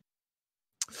thing.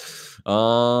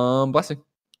 Blessing.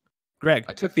 Greg.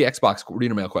 I took the Xbox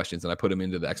reader mail questions and I put them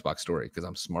into the Xbox story because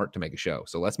I'm smart to make a show.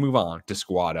 So let's move on to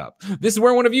Squad Up. This is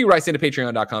where one of you writes into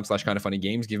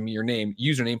patreon.com/kindoffunnygames, giving me your name,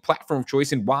 username, platform of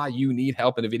choice, and why you need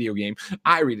help in a video game.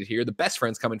 I read it here. The best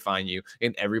friends come and find you,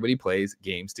 and everybody plays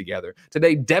games together.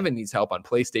 Today, Devin needs help on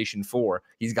PlayStation 4.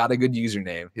 He's got a good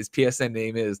username. His PSN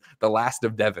name is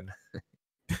TheLastOfDevin.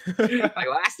 Like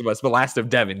Last of Us, but Last of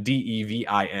Devin,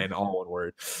 Devin, all one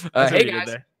word. Hey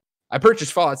guys. I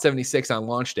purchased Fallout 76 on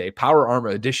launch day, Power Armor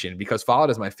Edition, because Fallout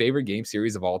is my favorite game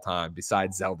series of all time,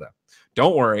 besides Zelda.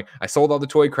 Don't worry, I sold all the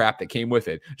toy crap that came with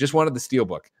it. Just wanted the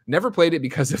Steelbook. Never played it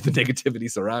because of the negativity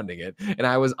surrounding it, and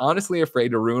I was honestly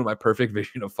afraid to ruin my perfect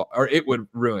vision of it would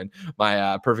ruin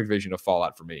my perfect vision of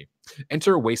Fallout for me.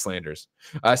 Enter Wastelanders.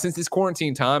 Since it's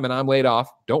quarantine time and I'm laid off,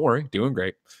 don't worry, doing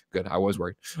great. Good, I was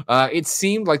worried. It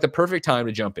seemed like the perfect time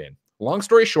to jump in. Long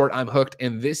story short, I'm hooked,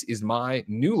 and this is my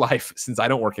new life since I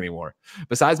don't work anymore.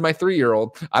 Besides my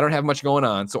 3-year-old, I don't have much going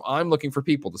on, so I'm looking for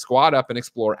people to squad up and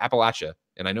explore Appalachia.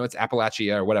 And I know it's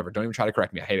Appalachia or whatever. Don't even try to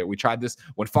correct me. I hate it. We tried this.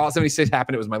 When Fallout 76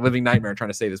 happened, it was my living nightmare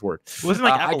trying to say this word. It wasn't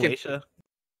like Appalachia.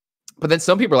 But then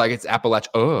some people are like, it's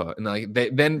Appalachia. And like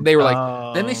then they were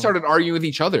like, then they started arguing with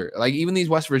each other. Like even these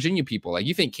West Virginia people, like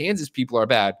you think Kansas people are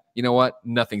bad. You know what?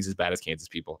 Nothing's as bad as Kansas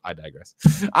people. I digress.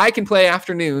 I can play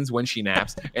afternoons when she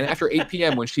naps and after 8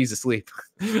 p.m. when she's asleep.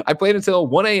 I played until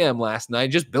 1 a.m. last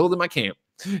night, just building my camp.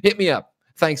 Hit me up.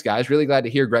 Thanks, guys. Really glad to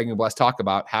hear Greg and Bless talk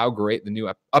about how great the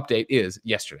new update is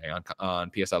yesterday on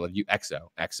PS I Love You XO.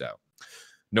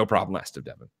 No problem, Last of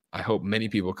Devin. I hope many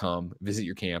people come visit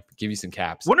your camp, give you some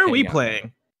caps. When are we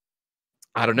playing?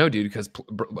 I don't know, dude, because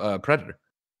Predator.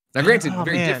 Now, granted,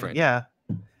 very different. Yeah.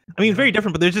 I mean, very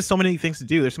different, but there's just so many things to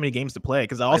do. There's so many games to play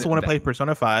because I also want to play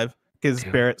Persona 5 because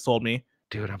Barrett sold me.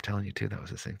 Dude, I'm telling you, too, that was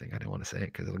the same thing. I didn't want to say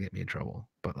it because it'll get me in trouble.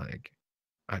 But, like,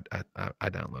 I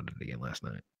downloaded it again last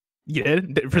night. You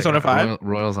did? Persona 5?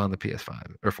 Royals on the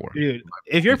PS5 or 4. Dude,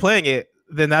 if you're playing it,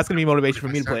 then that's going to be motivation for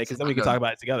me to play because then we can talk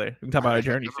about it together. We can talk about our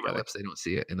journeys together. Lips, they don't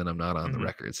see it, and then I'm not on the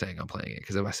record saying I'm playing it.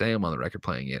 Because if I say I'm on the record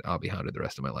playing it, I'll be hounded the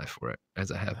rest of my life for it, as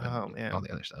I have been all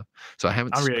the other stuff. So I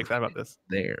haven't. I'm really excited about this.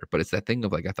 There, but it's that thing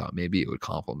of like I thought maybe it would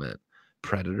complement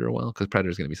Predator well, because Predator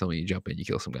is going to be something you jump in, you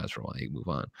kill some guys for a while, you move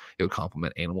on. It would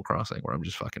complement Animal Crossing, where I'm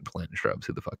just fucking planting shrubs.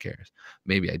 Who the fuck cares?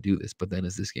 Maybe I do this, but then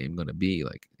is this game going to be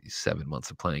like 7 months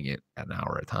of playing it at an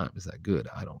hour at a time? Is that good?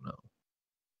 I don't know.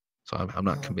 So I'm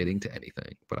not committing to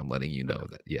anything, but I'm letting you know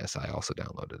that yes, I also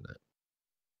downloaded it.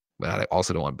 But I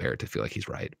also don't want Barrett to feel like he's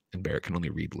right, and Barrett can only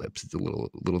read lips. It's a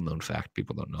little known fact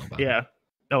people don't know about. Yeah,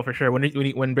 no, for sure.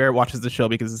 When Barrett watches the show,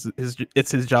 because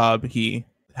it's his job, he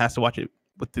has to watch it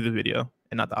through the video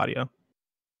and not the audio.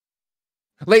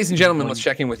 Ladies and gentlemen, let's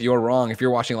check in with You're Wrong. If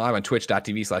you're watching live on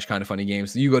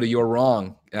twitch.tv/kindoffunnygames, you go to You're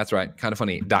Wrong. That's right,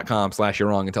 kindoffunny.com/You're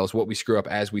Wrong and tell us what we screw up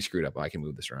as we screwed up. I can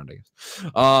move this around, I guess.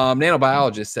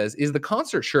 Nanobiologist says, is the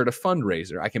concert shirt a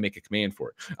fundraiser? I can make a command for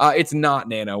it. It's not,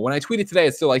 Nano. When I tweeted today,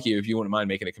 I'd still like you if you wouldn't mind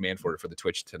making a command for it for the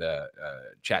Twitch to the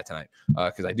chat tonight,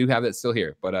 because I do have that still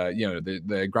here. But,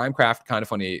 the Grimecraft Kind of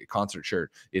Funny concert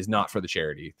shirt is not for the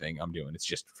charity thing I'm doing. It's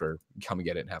just for come and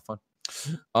get it and have fun.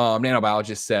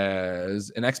 Nanobiologist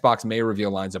says an Xbox May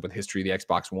reveal lines up with history. The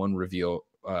Xbox One reveal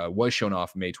was shown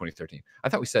off May 2013. I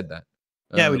thought we said that.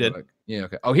 Yeah, we did. Yeah,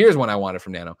 okay. Oh, here's one I wanted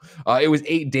from Nano. It was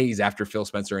 8 days after Phil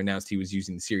Spencer announced he was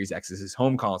using the Series X as his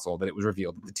home console that it was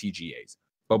revealed at the TGAs.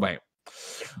 Bam.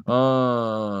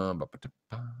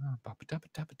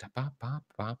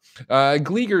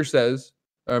 Gleeger says,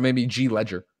 or maybe G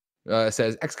Ledger.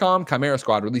 Says XCOM Chimera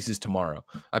Squad releases tomorrow.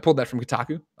 I pulled that from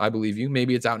Kotaku. I believe you.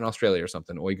 Maybe it's out in Australia or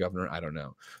something. Oi, governor. I don't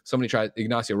know. Somebody tries.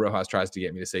 Ignacio Rojas tries to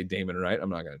get me to say Damon right.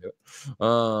 I'm not going to do it.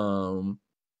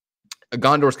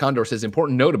 Gondor's Condor says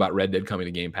important note about Red Dead coming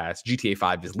to Game Pass. GTA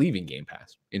 5 is leaving Game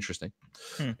Pass. Interesting.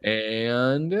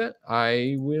 And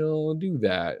I will do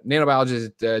that.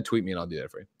 Nanobiologist, tweet me and I'll do that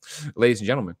for you. Ladies and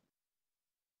gentlemen,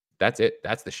 that's it.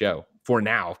 That's the show. For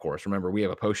now, of course. Remember, we have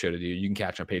a post show to do. You can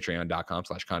catch on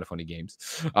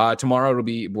patreon.com/kindoffunnygames. Tomorrow it'll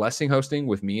be Blessing hosting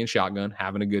with me and Shotgun,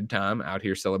 having a good time out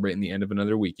here celebrating the end of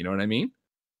another week. You know what I mean?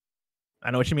 I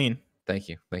know what you mean. Thank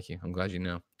you. I'm glad you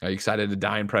know. Are you excited to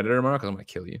die in Predator tomorrow? Because I'm going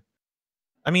to kill you.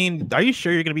 I mean, are you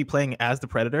sure you're going to be playing as the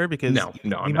Predator? Because no,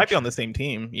 we might be on the same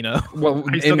team, you know? Well,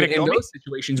 in those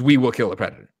situations, we will kill the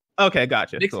Predator. Okay,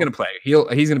 gotcha. Nick's going to play. He's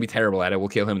going to be terrible at it. We'll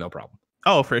kill him, no problem.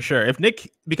 Oh, for sure. If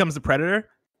Nick becomes the Predator,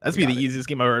 that's be the easiest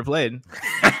game I've ever played.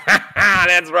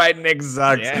 That's right. Nick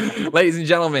sucks. Yeah. Ladies and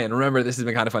gentlemen, remember, this has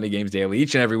been Kind of Funny Games Daily.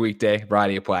 Each and every weekday,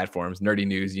 variety of platforms, nerdy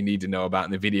news you need to know about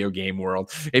in the video game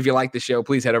world. If you like the show,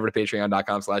 please head over to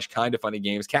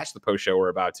patreon.com/kindoffunnygames. Catch the post show we're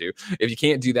about to. If you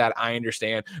can't do that, I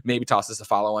understand. Maybe toss us a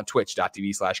follow on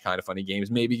twitch.tv/kindoffunnygames.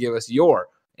 Maybe give us your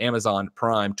Amazon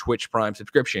Prime, Twitch Prime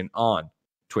subscription on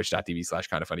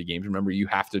twitch.tv/kindoffunnygames. Remember, you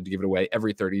have to give it away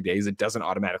every 30 days. It doesn't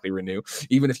automatically renew.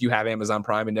 Even if you have Amazon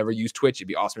Prime and never use Twitch, it'd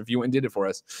be awesome if you went and did it for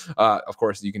us. Of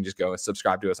course, you can just go and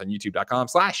subscribe to us on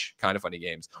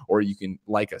youtube.com/kindoffunnygames, or you can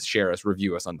like us, share us,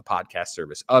 review us on the podcast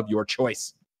service of your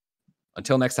choice.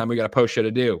 Until next time, we got a post show to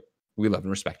do. We love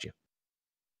and respect you.